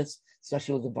activist,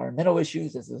 especially with environmental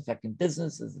issues. This is affecting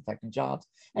business. This is affecting jobs.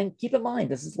 And keep in mind,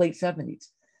 this is late 70s.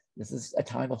 This is a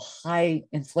time of high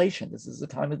inflation. This is a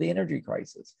time of the energy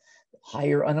crisis,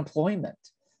 higher unemployment.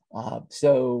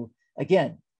 So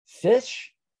again,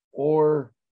 fish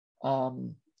or,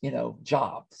 you know,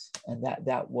 jobs. And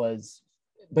that was,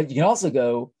 but you can also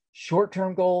go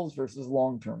short-term goals versus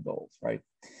long-term goals, right?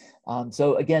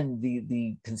 So again,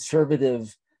 the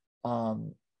conservative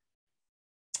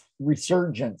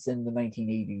resurgence in the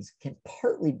 1980s can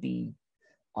partly be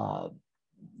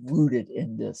rooted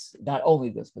in this, not only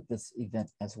this, but this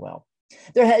event as well.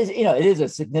 There has, it is a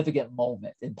significant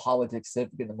moment in politics,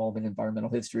 significant moment in environmental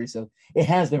history. So it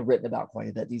has been written about quite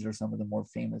a bit. These are some of the more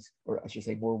famous, or I should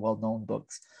say more well-known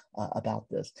books about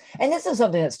this. And this is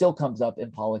something that still comes up in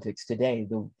politics today,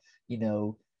 though,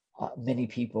 many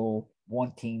people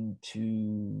wanting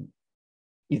to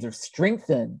either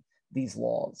strengthen these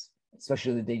laws,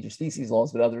 especially the endangered species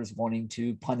laws, but others wanting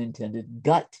to, pun intended,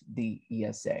 gut the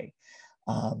ESA.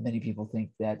 Many people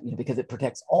think that because it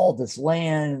protects all this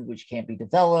land which can't be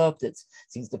developed,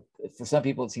 for some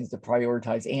people it seems to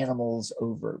prioritize animals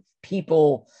over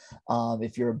people.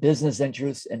 If you're a business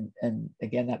interest, and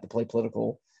again, not to play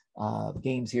political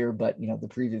games here, but the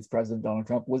previous president Donald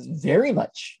Trump was he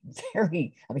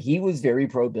was very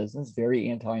pro-business, very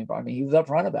anti-environment. He was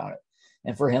upfront about it,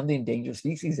 and for him, the Endangered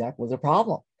Species Act was a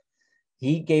problem.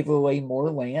 He gave away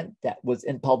more land that was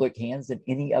in public hands than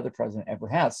any other president ever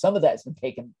has. Some of that's been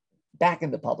taken back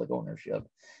into public ownership,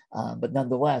 but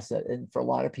nonetheless, and for a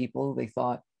lot of people, they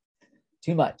thought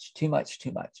too much.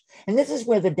 And this is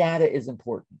where the data is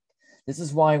important. This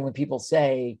is why when people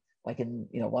say, like in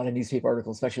a lot of newspaper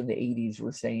articles, especially in the 80s,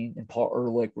 we're saying, and Paul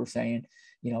Ehrlich were saying,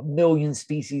 million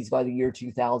species by the year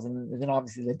 2000, and then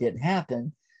obviously that didn't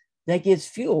happen. That gives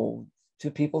fuel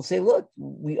to people to say, look,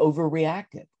 we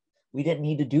overreacted. We didn't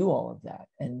need to do all of that.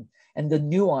 And the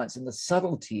nuance and the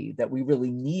subtlety that we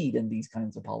really need in these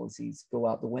kinds of policies go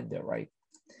out the window, right?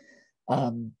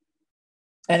 And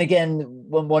again,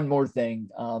 one more thing.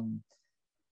 I don't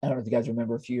know if you guys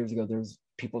remember a few years ago, there's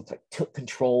people took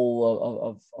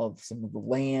control of some of the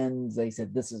lands. They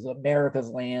said, this is America's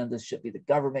land. This should be the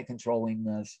government controlling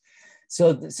this.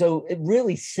 So it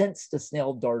really, since the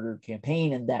snail darter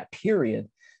campaign in that period,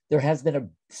 there has been a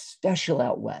special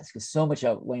out west, because so much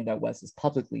land out west is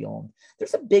publicly owned.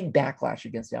 There's a big backlash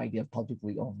against the idea of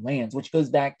publicly owned lands, which goes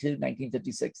back to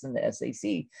 1956 and the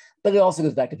SAC, but it also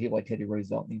goes back to people like Teddy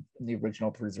Roosevelt and the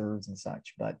original preserves and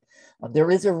such. But there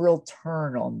is a real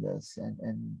turn on this,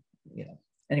 and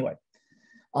anyway.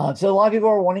 So a lot of people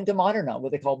are wanting to modernize,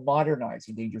 what they call modernize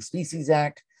the Endangered Species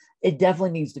Act. It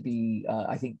definitely needs to be,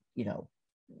 I think,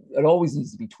 it always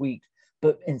needs to be tweaked.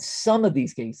 But in some of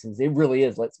these cases, it really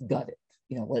is, let's gut it.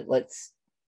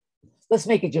 Let's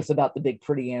make it just about the big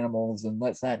pretty animals, and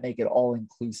let's not make it all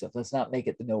inclusive. Let's not make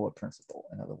it the NOAA principle,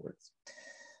 in other words.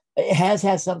 It has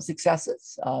had some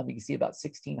successes. You can see about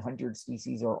 1,600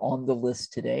 species are on the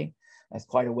list today. That's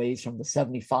quite a ways from the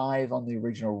 75 on the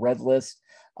original red list.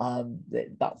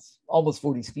 About almost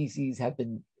 40 species have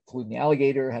been, including the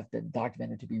alligator, have been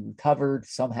documented to be recovered.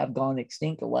 Some have gone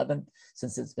extinct, 11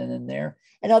 since it's been in there.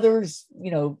 And others,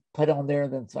 put on there,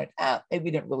 then it's like, maybe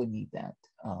we didn't really need that.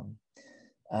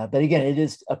 But again, it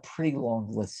is a pretty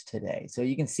long list today. So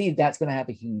you can see that's going to have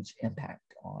a huge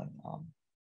impact on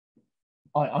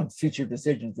future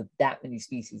decisions if that many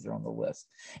species are on the list.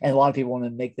 And a lot of people want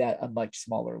to make that a much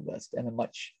smaller list and a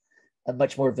much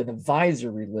more of an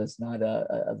advisory list, not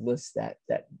a list that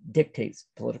dictates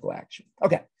political action.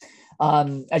 Okay,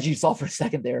 as you saw for a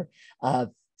second there,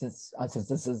 since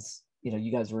this is,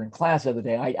 you guys were in class the other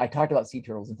day, I talked about sea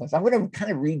turtles in class. I'm going to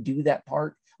kind of redo that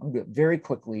part. I'm going to do it very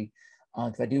quickly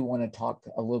because I do want to talk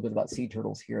a little bit about sea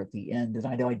turtles here at the end. And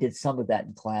I know I did some of that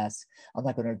in class. I'm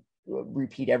not going to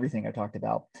repeat everything I talked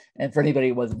about. And for anybody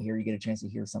who wasn't here, you get a chance to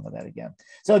hear some of that again.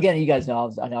 So again, you guys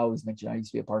know, I always mention I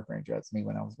used to be a park ranger. That's me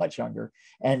when I was much younger.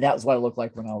 And that was what I looked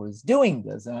like when I was doing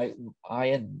this. And I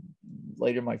and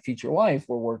later in my future life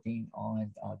were working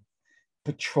on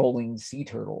patrolling sea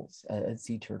turtles at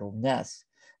sea turtle nests.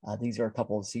 These are a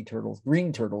couple of sea turtles,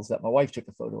 green turtles, that my wife took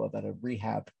a photo of at a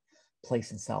rehab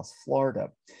place in South Florida.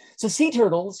 So sea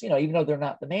turtles, even though they're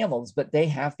not the mammals, but they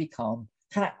have become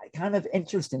kind of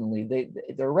interestingly,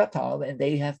 they're a reptile, and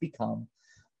they have become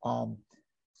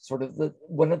sort of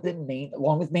one of the main,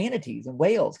 along with manatees and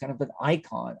whales, kind of an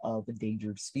icon of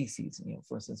endangered species.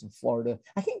 For instance, in Florida,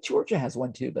 I think Georgia has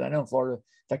one too, but I know in Florida,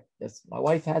 in fact, my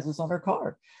wife has this on her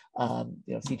car.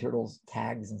 Sea turtles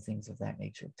tags and things of that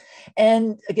nature.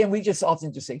 And again, we just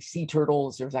often just say sea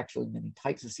turtles. There's actually many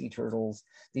types of sea turtles.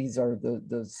 These are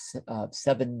the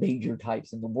 7 major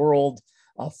types in the world.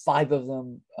 5 of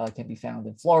them can be found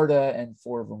in Florida, and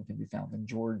 4 of them can be found in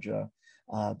Georgia.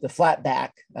 The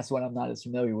flatback, that's what I'm not as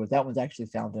familiar with. That one's actually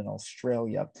found in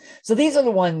Australia. So these are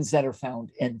the ones that are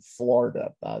found in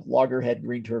Florida: loggerhead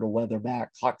green turtle, leatherback,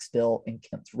 hawksbill, and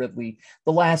Kemp's ridley.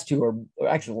 The last 2 are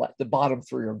actually, the bottom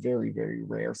 3 are very, very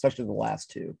rare, especially the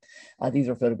last 2. These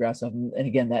are photographs of them. And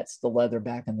again, that's the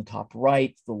leatherback in the top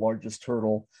right, the largest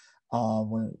turtle.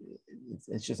 When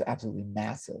it's just absolutely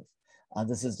massive.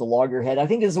 This is the loggerhead. I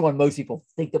think this is the one most people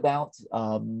think about.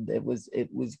 It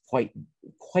was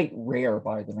quite rare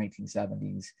by the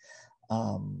 1970s.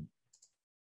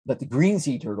 But the green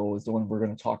sea turtle is the one we're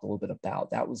going to talk a little bit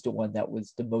about. That was the one that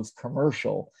was the most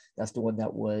commercial. That's the one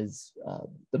that was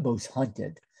the most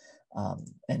hunted.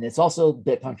 And it's also a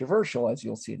bit controversial, as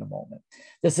you'll see in a moment.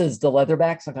 This is the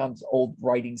leatherback. Sometimes old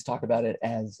writings talk about it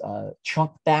as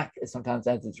chunkback, sometimes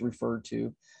as it's referred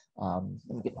to. Let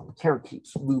me get my chair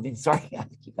keeps moving. Sorry, I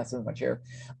keep messing with my chair.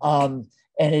 And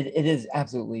it is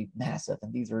absolutely massive.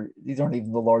 And these aren't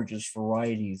even the largest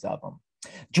varieties of them.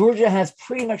 Georgia has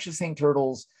pretty much the same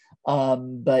turtles,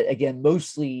 but again,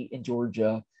 mostly in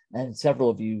Georgia, and several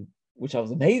of you, which I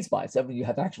was amazed by, several of you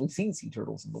have actually seen sea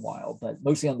turtles in the wild, but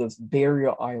mostly on those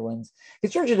barrier islands,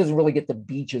 because Georgia doesn't really get the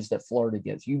beaches that Florida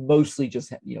gets. You mostly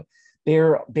just have,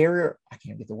 barrier, I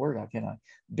can't get the word out, can I?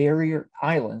 Barrier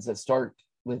islands that start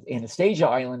with Anastasia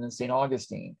Island and St.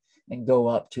 Augustine and go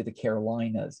up to the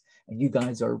Carolinas. And you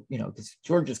guys are, because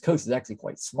Georgia's coast is actually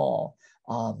quite small.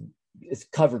 It's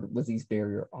covered with these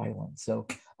barrier islands. So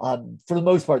for the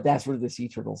most part, that's where the sea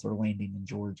turtles are landing in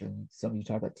Georgia. And some of you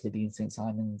talk about Tibby and St.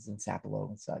 Simons and Sapelo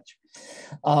and such.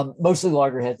 Mostly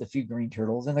loggerheads, a few green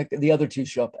turtles, and the other two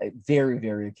show up very,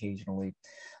 very occasionally.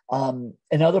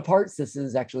 In other parts, this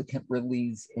is actually Kemp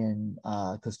Ridley's in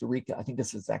Costa Rica. I think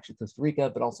this is actually Costa Rica,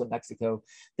 but also Mexico.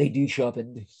 They do show up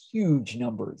in huge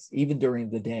numbers, even during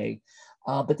the day.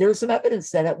 But there's some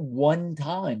evidence that at one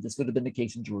time, this would have been the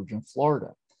case in Georgia and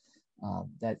Florida.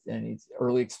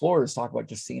 Early explorers talk about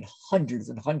just seeing hundreds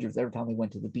and hundreds every time they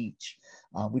went to the beach.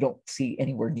 We don't see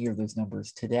anywhere near those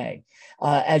numbers today.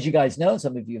 As you guys know,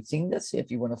 some of you have seen this.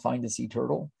 If you want to find a sea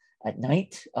turtle at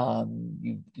night,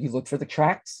 you look for the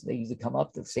tracks. They usually come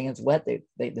up. The sand's wet.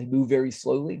 They move very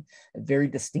slowly. A very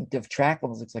distinctive track,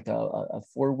 almost looks like a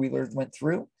four-wheeler went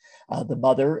through. The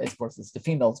mother, of course, it's the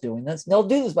females doing this. And they'll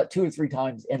do this about 2 or 3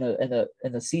 times in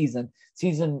a season.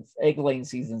 Egg laying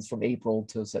seasons from April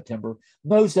to September.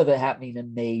 Most of it happening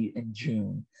in May and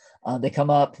June. They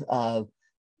come up.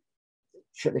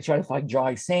 They try to find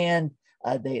dry sand.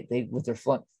 They with their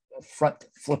front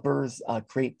flippers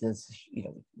create this,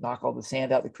 knock all the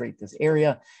sand out to create this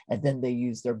area, and then they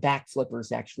use their back flippers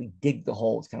to actually dig the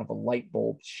hole. It's kind of a light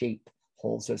bulb shaped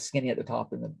hole, so skinny at the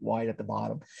top and then wide at the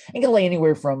bottom, and can lay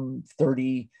anywhere from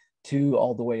 30 to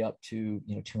all the way up to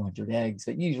 200 eggs,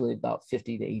 but usually about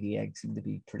 50 to 80 eggs seem to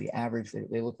be pretty average.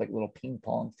 They look like little ping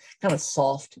pongs, kind of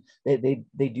soft. They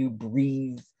do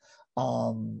breathe.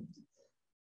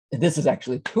 And this is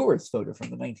actually a tourist photo from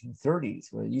the 1930s,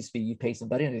 where it used to be you pay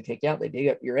somebody and they take you out, they dig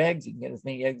up your eggs, you can get as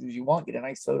many eggs as you want, get a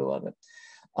nice photo of it.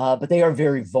 But they are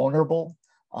very vulnerable.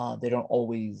 They don't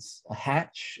always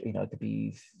hatch. It could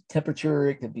be temperature,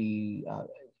 it could be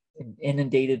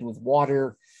inundated with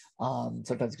water.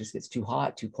 Sometimes it just gets too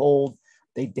hot, too cold.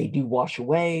 They do wash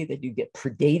away. They do get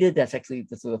predated.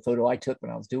 This is a photo I took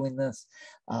when I was doing this.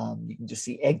 You can just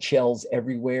see eggshells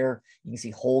everywhere. You can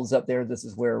see holes up there. This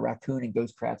is where raccoon and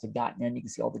ghost crabs have gotten in. You can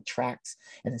see all the tracks,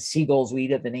 and the seagulls will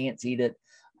eat it, and ants eat it.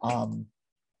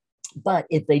 But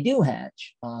if they do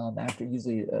hatch, after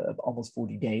usually almost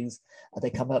 40 days, they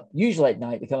come up, usually at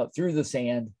night, they come up through the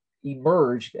sand,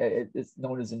 emerge. It's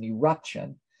known as an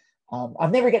eruption.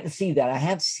 I've never got to see that. I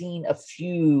have seen a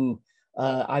few.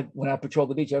 When I patrol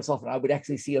the beach, often I would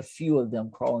actually see a few of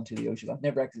them crawl into the ocean. I've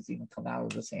never actually seen them come out of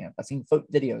the sand. I've seen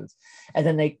videos, and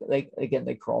then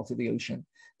they crawl through the ocean.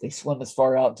 They swim as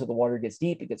far out until the water gets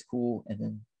deep, it gets cool, and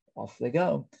then off they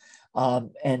go.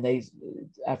 And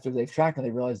after they've tracked them,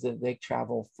 they realize that they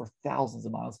travel for thousands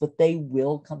of miles, but they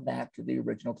will come back to the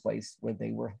original place where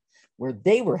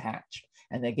they were hatched.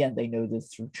 And again, they know this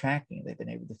through tracking. They've been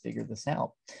able to figure this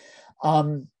out.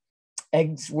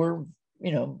 Eggs were,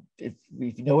 if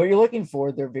you know what you're looking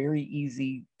for, they're very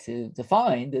easy to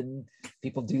find, and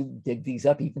people do dig these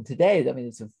up even today. I mean,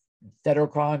 it's a federal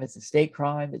crime, it's a state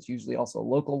crime, it's usually also a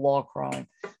local law crime,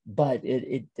 but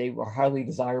they were highly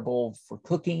desirable for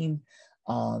cooking.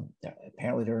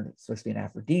 Apparently they're supposed to be an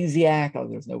aphrodisiac, although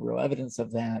there's no real evidence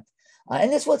of that.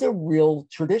 And this was a real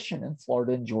tradition in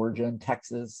Florida and Georgia and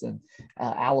Texas and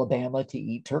Alabama to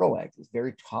eat turtle eggs. It's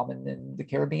very common in the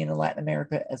Caribbean and Latin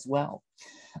America as well.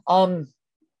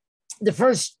 The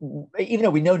first, even though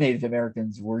we know Native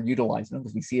Americans were utilizing them,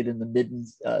 because we see it in the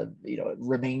middens,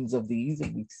 remains of these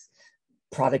and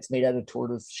products made out of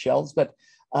tortoise shells. But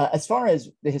as far as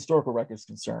the historical record is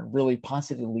concerned, really Ponce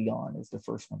de Leon is the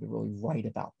first one to really write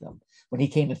about them. When he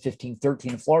came in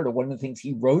 1513 in Florida, one of the things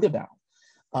he wrote about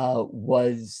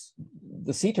was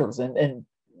the sea turtles. And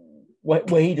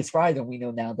what way he described them, we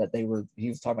know now that he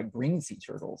was talking about green sea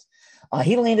turtles.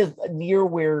 He landed near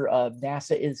where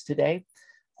NASA is today.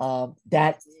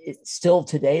 That still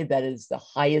today, that is the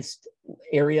highest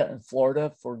area in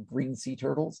Florida for green sea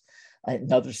turtles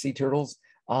and other sea turtles.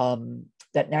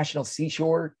 That national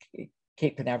seashore,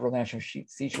 Cape Canaveral National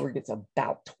Seashore, gets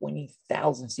about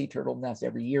 20,000 sea turtle nests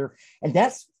every year. And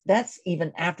that's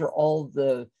even after all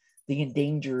the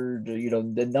endangered,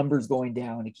 the numbers going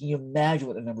down. Can you imagine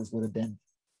what the numbers would have been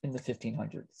in the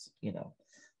 1500s,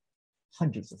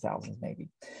 hundreds of thousands, maybe.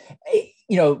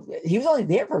 He was only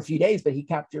there for a few days, but he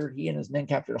and his men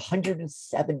captured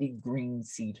 170 green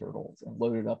sea turtles and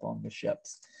loaded up on the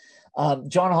ships.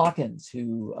 John Hawkins,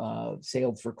 who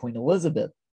sailed for Queen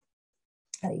Elizabeth,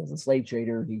 he was a slave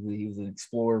trader. He was an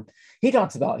explorer.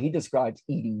 He describes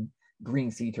eating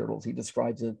green sea turtles. He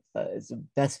describes it as the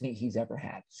best meat he's ever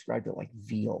had. Described it like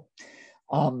veal.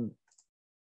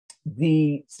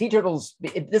 The sea turtles,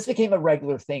 this became a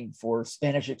regular thing for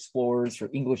Spanish explorers, for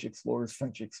English explorers,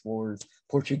 French explorers,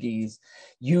 Portuguese.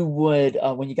 You would,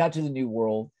 when you got to the New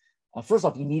World, first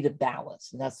off, you needed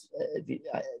ballast. And that's,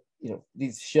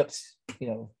 these ships,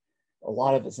 a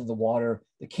lot of it's in the water.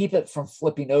 To keep it from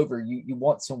flipping over, you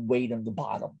want some weight on the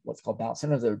bottom, what's called ballast.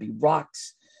 Sometimes there would be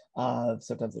rocks.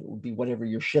 Sometimes it would be whatever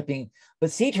you're shipping, but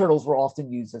sea turtles were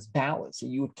often used as ballast. So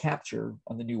you would capture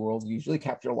on the New World, usually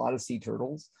capture a lot of sea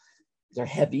turtles. They're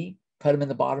heavy, put them in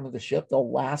the bottom of the ship. They'll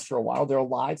last for a while. They're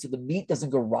alive. So the meat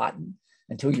doesn't go rotten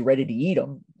until you're ready to eat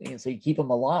them. So you keep them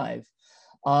alive.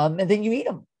 And then you eat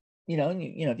them,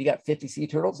 if you got 50 sea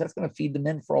turtles, that's going to feed the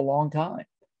men for a long time.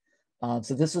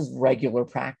 So this is regular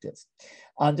practice.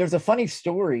 There's a funny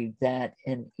story that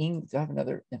in England, I have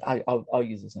another, I'll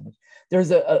use this image.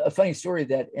 There's a funny story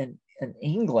that in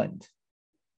England,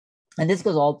 and this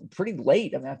goes all pretty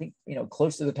late. I mean, I think,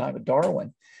 close to the time of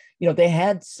Darwin, they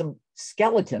had some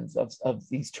skeletons of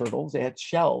these turtles. They had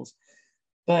shells,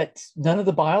 but none of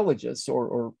the biologists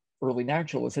or early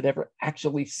naturalists had ever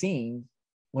actually seen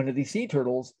one of these sea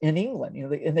turtles in England.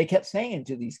 And they kept saying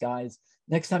to these guys,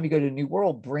 next time you go to New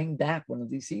World, bring back one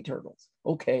of these sea turtles.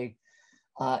 Okay.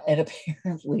 And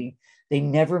apparently they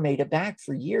never made it back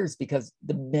for years because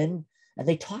the men, and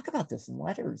they talk about this in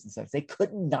letters and stuff, they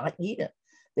could not eat it.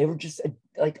 They were just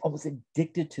like almost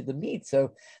addicted to the meat.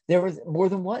 So there was more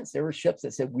than once, there were ships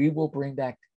that said, we will bring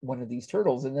back one of these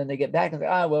turtles. And then they get back and say,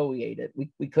 well, we ate it.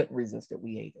 We couldn't resist it.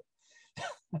 We ate it.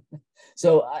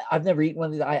 So I've never eaten one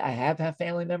of these. I have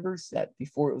family members that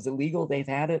before it was illegal, they've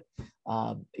had it.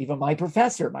 Even my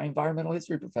environmental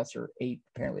history professor,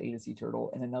 apparently ate a sea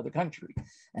turtle in another country,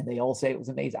 and they all say it was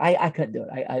amazing. I couldn't do it.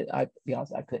 I be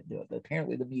honest, I couldn't do it. But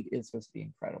apparently the meat is supposed to be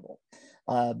incredible,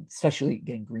 especially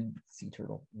getting green sea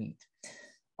turtle meat.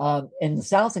 In the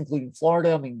South, including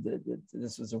Florida, I mean,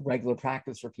 this was a regular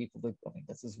practice for people.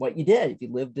 This is what you did. If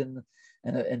you lived in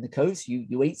the coast,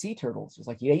 you ate sea turtles, just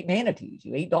like you ate manatees,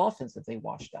 you ate dolphins if they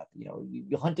washed up.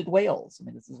 You hunted whales. I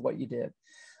mean, this is what you did.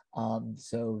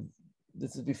 So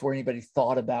this is before anybody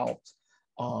thought about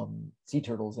sea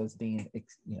turtles as being,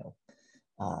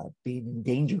 being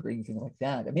endangered or anything like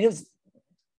that. I mean, it was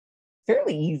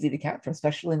fairly easy to capture,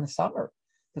 especially in the summer,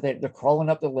 because they're crawling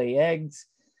up to lay eggs.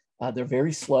 They're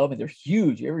very slow. I mean, they're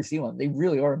huge. You ever see one? They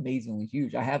really are amazingly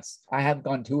huge. I have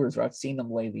gone tours where I've seen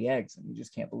them lay the eggs, and you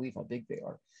just can't believe how big they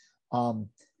are.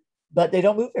 But they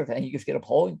don't move very fast. You just get a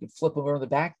pole, you can flip them over the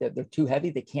back. They're too heavy.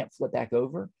 They can't flip back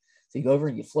over. So you go over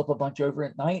and you flip a bunch over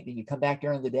at night, and you come back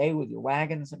during the day with your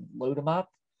wagons and load them up.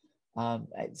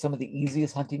 Some of the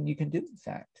easiest hunting you can do, in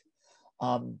fact.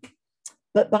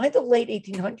 But by the late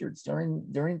 1800s,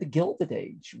 during the Gilded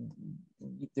Age,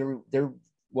 there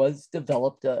was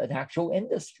developed an actual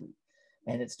industry,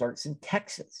 and it starts in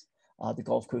Texas, the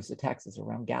Gulf Coast of Texas,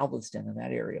 around Galveston in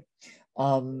that area.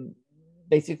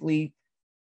 Basically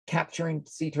capturing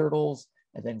sea turtles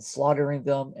and then slaughtering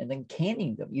them and then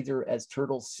canning them either as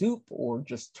turtle soup or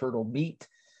just turtle meat.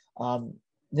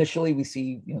 Initially, we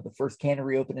see the first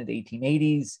cannery opened in the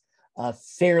 1880s.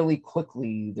 Fairly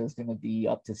quickly, there's going to be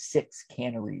up to 6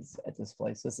 canneries at this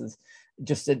place. This is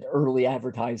just an early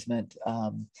advertisement.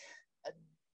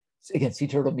 Again, sea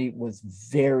turtle meat was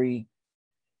very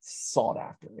sought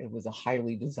after. It was a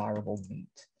highly desirable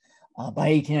meat. By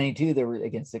 1892, there were,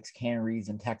 again, 6 canneries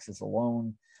in Texas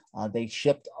alone. They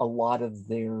shipped a lot of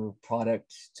their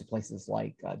product to places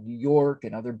like New York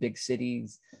and other big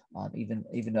cities,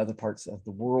 even other parts of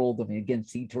the world. I mean, again,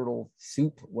 sea turtle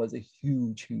soup was a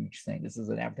huge, huge thing. This is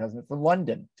an advertisement for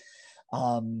London.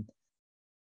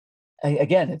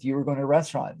 Again, if you were going to a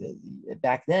restaurant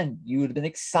back then, you would have been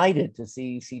excited to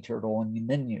see sea turtle on the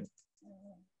menu.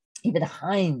 Even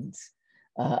Heinz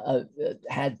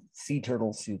had sea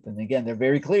turtle soup. And again, they're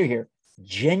very clear here,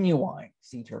 genuine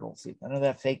sea turtle soup, none of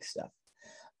that fake stuff.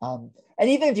 And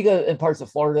even if you go in parts of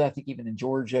Florida, I think even in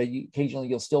Georgia, occasionally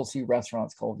you'll still see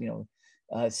restaurants called,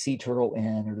 Sea Turtle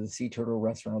Inn or the Sea Turtle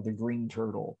Restaurant or the Green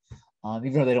Turtle,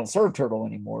 even though they don't serve turtle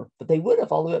anymore, but they would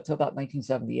have all the way up to about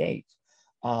 1978.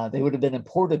 They would have been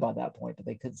imported by that point, but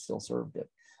they could still serve it.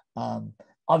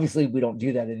 Obviously, we don't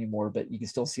do that anymore, but you can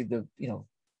still see you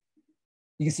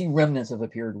can see remnants of a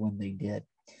period when they did.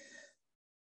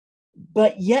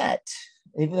 But yet,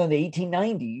 even though in the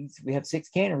 1890s, we have 6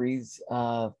 canneries,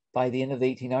 by the end of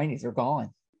the 1890s, they're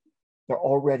gone. They're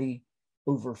already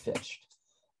overfished.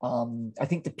 I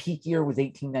think the peak year was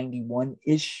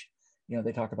 1891-ish.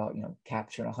 They talk about,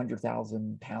 capturing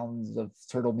 100,000 pounds of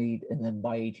turtle meat. And then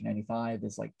by 1895,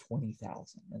 it's like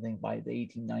 20,000. I think by the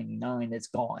 1899, it's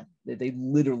gone. They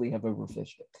literally have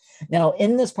overfished it. Now,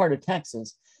 in this part of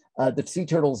Texas, the sea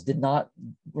turtles did not,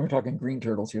 we're talking green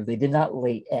turtles here, they did not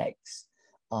lay eggs.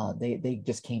 They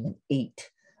just came and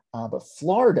ate. But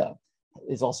Florida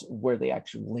is also where they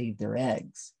actually laid their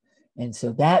eggs. And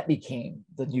so that became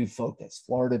the new focus.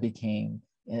 Florida became,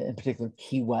 in particular,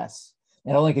 Key West.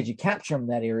 Not only could you capture them in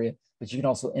that area, but you can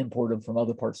also import them from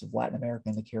other parts of Latin America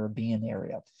and the Caribbean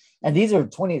area. And these are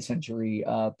 20th century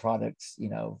products,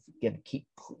 again,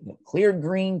 clear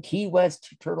green Key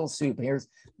West turtle soup. Here's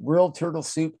real turtle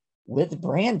soup with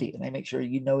brandy, and they make sure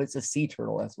it's a sea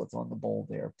turtle. That's what's on the bowl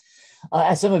there.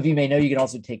 As some of you may know, you can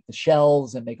also take the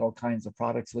shells and make all kinds of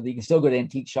products with it. You can still go to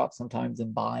antique shops sometimes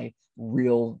and buy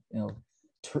real,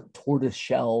 tortoise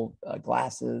shell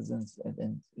glasses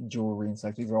and jewelry and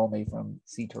such. These are all made from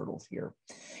sea turtles here.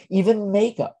 Even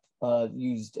makeup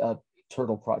used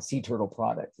sea turtle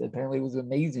products. Apparently, it was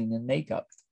amazing in makeup.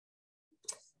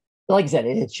 Like I said,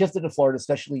 it shifted to Florida,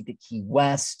 especially to Key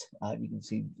West. You can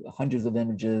see hundreds of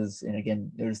images. And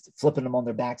again, there's flipping them on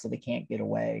their back so they can't get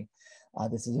away.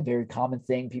 This is a very common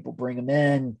thing. People bring them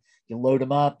in, you load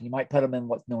them up. You might put them in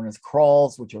what's known as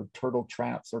crawls, which are turtle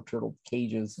traps or turtle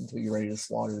cages until you're ready to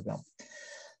slaughter them.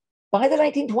 By the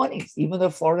 1920s, even though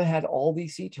Florida had all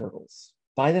these sea turtles,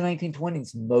 by the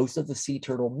 1920s, most of the sea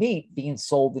turtle meat being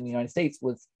sold in the United States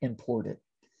was imported.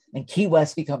 And Key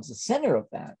West becomes the center of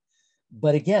that.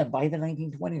 But again, by the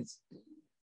 1920s,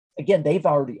 again, they've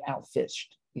already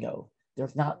outfished.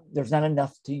 There's not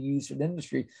enough to use for the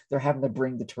industry. They're having to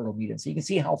bring the turtle meat in. So you can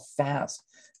see how fast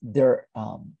they're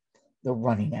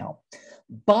running out.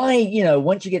 By,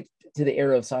 once you get to the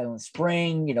era of Silent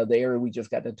Spring, the era we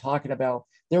just got to talking about,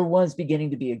 there was beginning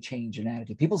to be a change in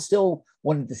attitude. People still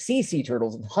wanted to see sea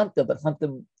turtles and hunt them, but hunt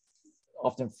them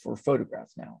often for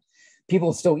photographs now.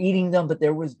 People still eating them, but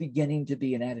there was beginning to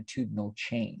be an attitudinal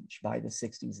change by the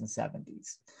 60s and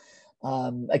 70s.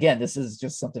 Again, this is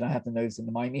just something I have to notice in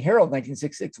the Miami Herald,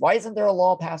 1966. Why isn't there a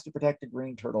law passed to protect the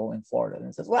green turtle in Florida? And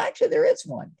it says, well, actually, there is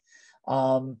one.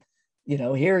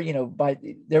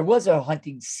 There was a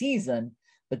hunting season,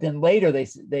 but then later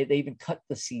they even cut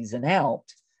the season out,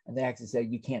 and they actually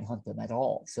said you can't hunt them at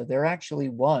all. So there actually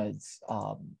was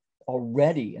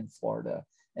already in Florida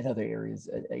and other areas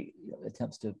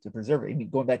attempts to preserve it. I mean,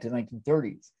 going back to the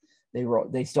 1930s,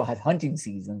 they still had hunting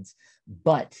seasons,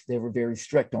 but they were very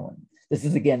strict on them. This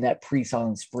is, again, that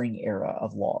pre-Silent Spring era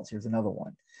of laws. Here's another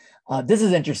one. This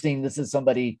is interesting. This is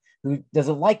somebody who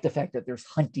doesn't like the fact that there's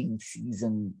hunting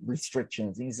season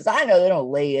restrictions. And he says, I know they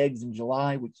don't lay eggs in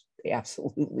July, which they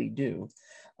absolutely do.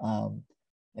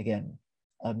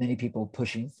 Many people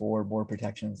pushing for more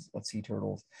protections of sea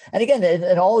turtles. And again,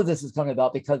 and all of this is coming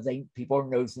about because people are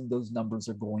noticing those numbers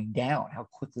are going down, how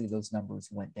quickly those numbers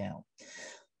went down.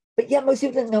 But yeah, most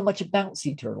people didn't know much about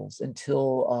sea turtles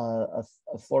until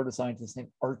a Florida scientist named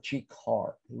Archie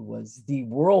Carr, who was the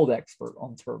world expert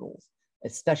on turtles,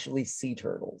 especially sea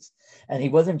turtles. And he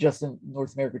wasn't just in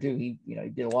North America too. He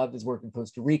did a lot of his work in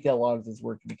Costa Rica, a lot of his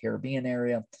work in the Caribbean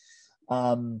area.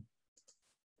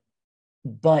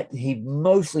 But he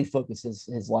mostly focuses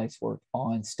his life's work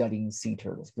on studying sea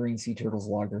turtles, green sea turtles,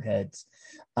 loggerheads.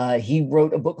 He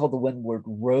wrote a book called The Windward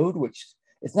Road, which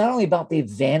is not only about the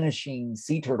vanishing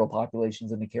sea turtle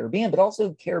populations in the Caribbean, but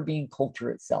also Caribbean culture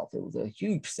itself. It was a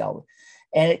huge seller.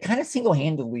 And it kind of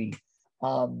single-handedly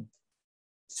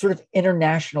sort of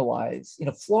internationalized.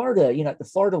 Florida, at the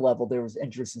Florida level, there was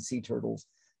interest in sea turtles.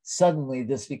 Suddenly,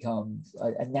 this becomes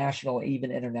a national,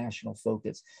 even international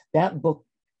focus. That book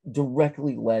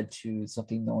directly led to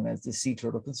something known as the Sea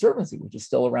Turtle Conservancy, which is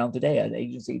still around today, an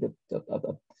agency,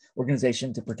 an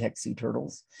organization to protect sea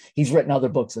turtles. He's written other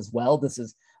books as well. This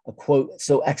is a quote,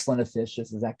 "So excellent a fish."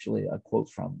 This is actually a quote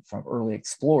from early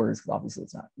explorers, because obviously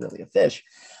it's not really a fish.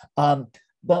 But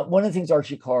one of the things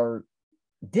Archie Carr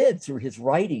did through his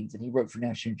writings, and he wrote for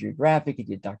National Geographic, he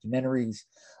did documentaries,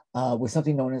 was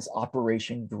something known as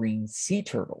Operation Green Sea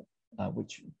Turtle,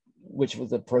 which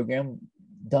was a program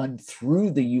done through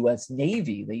the U.S.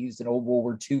 Navy. They used an old World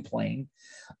War II plane.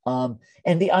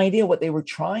 And the idea, what they were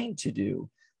trying to do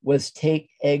was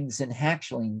take eggs and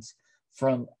hatchlings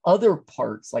from other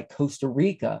parts like Costa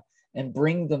Rica and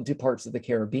bring them to parts of the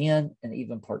Caribbean and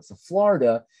even parts of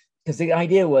Florida, because the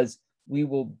idea was we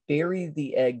will bury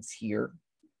the eggs here,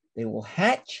 they will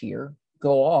hatch here,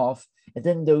 go off, and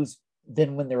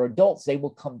then when they're adults, they will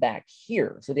come back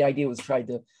here. So the idea was try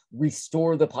to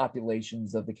restore the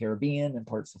populations of the Caribbean and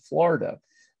parts of Florida.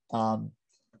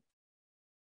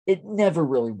 It never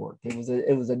really worked.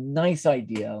 It was a nice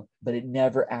idea, but it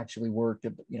never actually worked.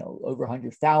 Over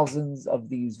 100,000 of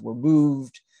these were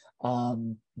moved,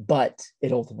 but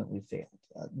it ultimately failed.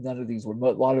 None of these were,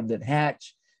 a lot of them didn't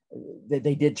hatch.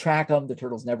 They did track them. The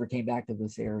turtles never came back to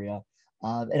this area.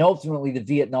 And ultimately the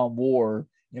Vietnam War,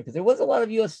 because there was a lot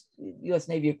of U.S.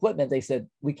 Navy equipment, they said,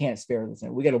 we can't spare this.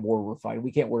 We got a war we're fighting.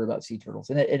 We can't worry about sea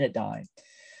turtles. And it died.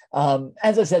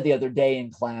 As I said the other day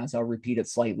in class, I'll repeat it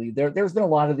slightly. There's been a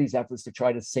lot of these efforts to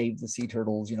try to save the sea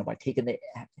turtles, by taking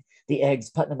the eggs,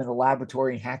 putting them in the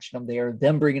laboratory and hatching them there,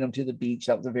 then bringing them to the beach.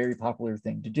 That was a very popular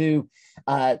thing to do.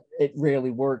 It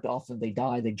rarely worked. Often they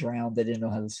died, they drowned, they didn't know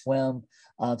how to swim.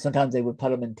 Sometimes they would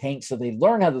put them in tanks so they'd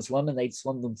learn how to swim and they'd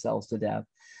swim themselves to death.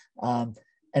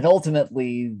 And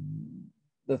ultimately,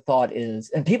 the thought is,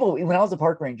 and people, when I was a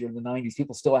park ranger in the 90s,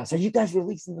 people still ask, are you guys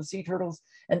releasing the sea turtles?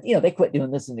 And, they quit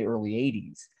doing this in the early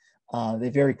 80s. They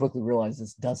very quickly realized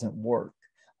this doesn't work.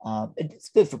 It's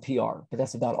good for PR, but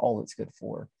that's about all it's good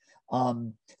for.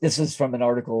 This is from an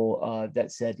article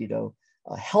that said,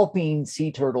 helping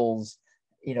sea turtles,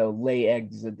 lay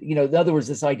eggs. In other words,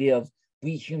 this idea of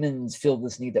we humans feel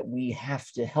this need that we have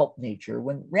to help nature,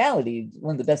 when in reality,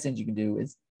 one of the best things you can do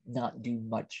is not do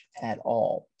much at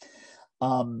all.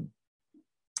 I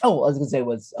was going to say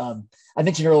was, I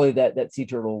mentioned earlier that sea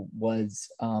turtle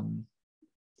was often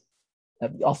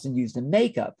used in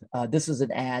makeup. This is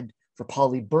an ad for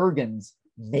Polly Bergen's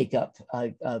makeup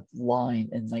line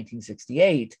in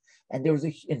 1968. And there was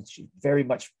and she very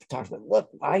much talked about, look,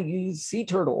 I use sea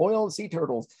turtle, oil of sea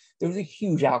turtles. There was a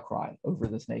huge outcry over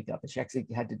this makeup, and she actually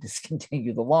had to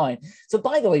discontinue the line. So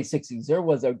by the late 60s, there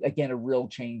was, again, a real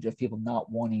change of people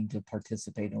not wanting to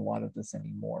participate in a lot of this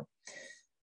anymore.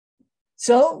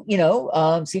 So,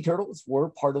 sea turtles were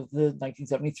part of the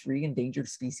 1973 Endangered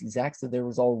Species Act. So there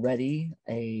was already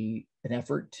an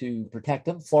effort to protect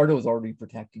them. Florida was already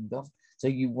protecting them. So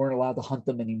you weren't allowed to hunt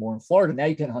them anymore in Florida. Now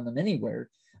you can hunt them anywhere.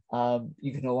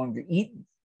 You can no longer eat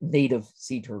native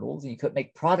sea turtles, and you couldn't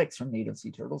make products from native sea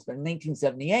turtles. But in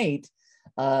 1978,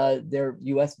 the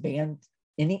U.S. banned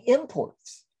any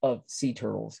imports of sea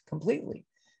turtles completely,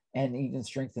 and even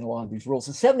strengthened a lot of these rules.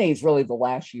 So 78 is really the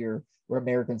last year where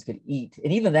Americans could eat,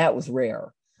 and even that was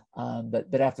rare.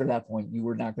 But after that point, you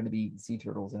were not going to be eating sea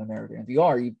turtles in America. And if you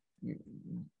are,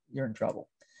 you're in trouble.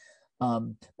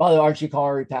 By Archie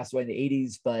Carr, he passed away in the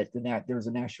 80s, but there's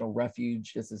a national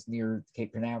refuge. This is near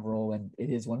Cape Canaveral, and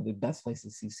it is one of the best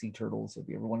places to see sea turtles. If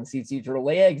you ever want to see sea turtle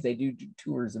lay eggs, they do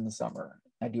tours in the summer.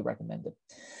 I do recommend it.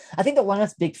 I think the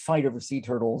last big fight over sea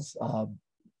turtles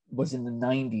was in the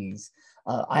 90s.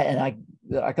 I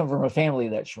come from a family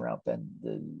that shrimp,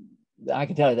 and I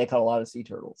can tell you they caught a lot of sea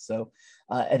turtles. So,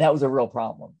 and that was a real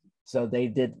problem. So they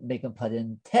did make them put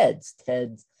in TEDs,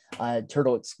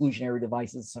 turtle exclusionary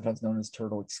devices, sometimes known as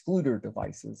turtle excluder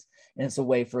devices. And it's a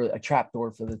way for a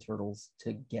trapdoor for the turtles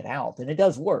to get out. And it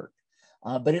does work.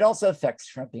 But it also affects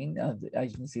shrimping.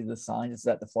 As you can see, the sign is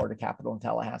at the Florida Capitol in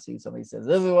Tallahassee. Somebody says,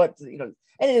 this is what, and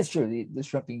it is true. The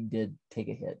shrimping did take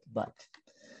a hit, but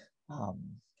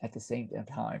at the same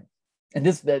time. And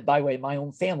this, by the way, my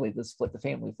own family, this split the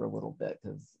family for a little bit,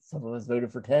 because some of us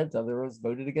voted for TEDs, others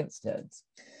voted against TEDs.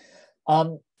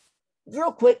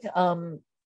 Real quick,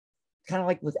 kind of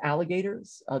like with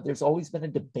alligators, there's always been a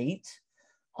debate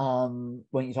when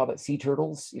you talk about sea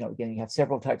turtles. Again, you have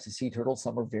several types of sea turtles.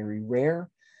 Some are very rare.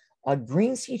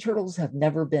 Green sea turtles have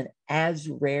never been as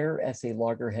rare as, say,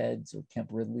 loggerheads or Kemp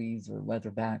Ridleys or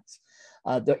leatherbacks.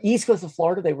 The east coast of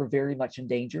Florida, they were very much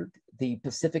endangered. The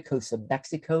Pacific coast of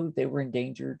Mexico, they were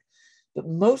endangered. But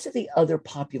most of the other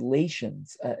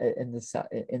populations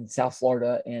in South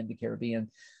Florida and the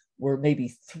Caribbean were maybe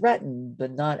threatened,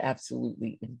 but not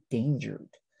absolutely endangered.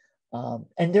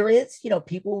 And there is,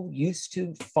 people used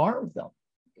to farm them.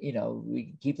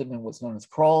 We keep them in what's known as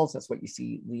crawls. That's what you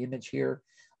see in the image here.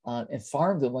 And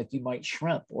farm them like you might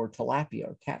shrimp or tilapia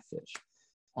or catfish.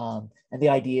 And the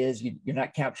idea is you're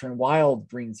not capturing wild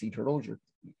green sea turtles, you're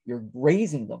you're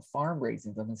raising them, farm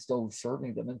raising them, and still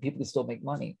serving them, and people can still make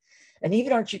money. And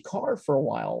even Archie Carr for a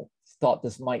while thought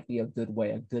this might be a good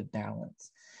way, a good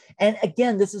balance. And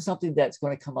again, this is something that's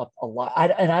going to come up a lot.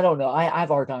 And I don't know, I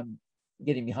have a hard time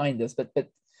getting behind this, but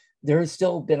there has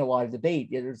still been a lot of debate.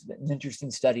 There's been an interesting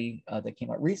study that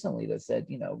came out recently that said,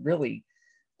 really,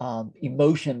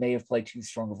 emotion may have played too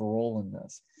strong of a role in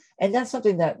this. And that's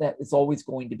something that is always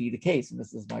going to be the case. And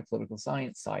this is my political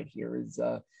science side here is,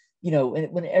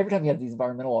 when every time you have these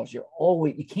environmental laws,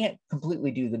 you can't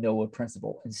completely do the Noah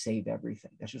principle and save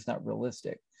everything. That's just not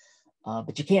realistic.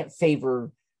 But you can't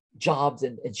favor jobs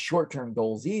and short-term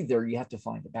goals either. You have to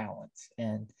find a balance.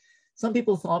 And some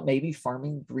people thought maybe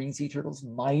farming green sea turtles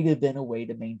might have been a way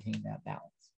to maintain that balance.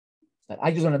 But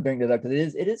I just want to bring that up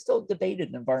because it is still debated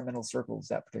in environmental circles,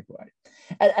 that particular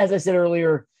item. As I said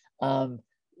earlier,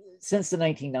 since the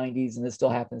 1990s, and this still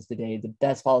happens today, the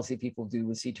best policy people do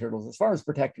with sea turtles as far as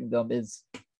protecting them is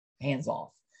hands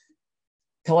off.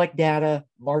 Collect data,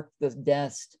 mark the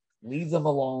nest, leave them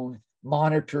alone,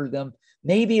 monitor them.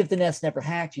 Maybe if the nest never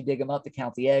hatched, you dig them up to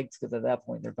count the eggs because at that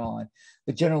point they're gone.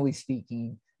 But generally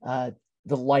speaking,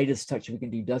 the lightest touch we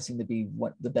can do does seem to be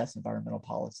what the best environmental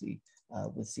policy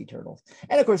with sea turtles.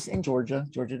 And of course, in Georgia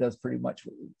does pretty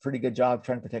good job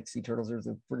trying to protect sea turtles. There's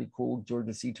a pretty cool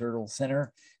Georgia Sea Turtle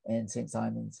Center in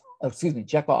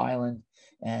Jekyll Island.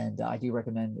 And I do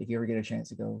recommend if you ever get a chance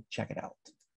to go check it out.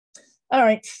 All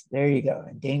right, there you go.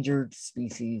 Endangered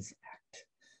Species Act.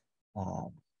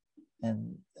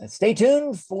 And stay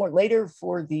tuned for later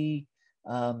for the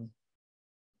a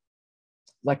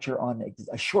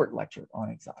short lecture on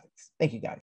exotics. Thank you, guys.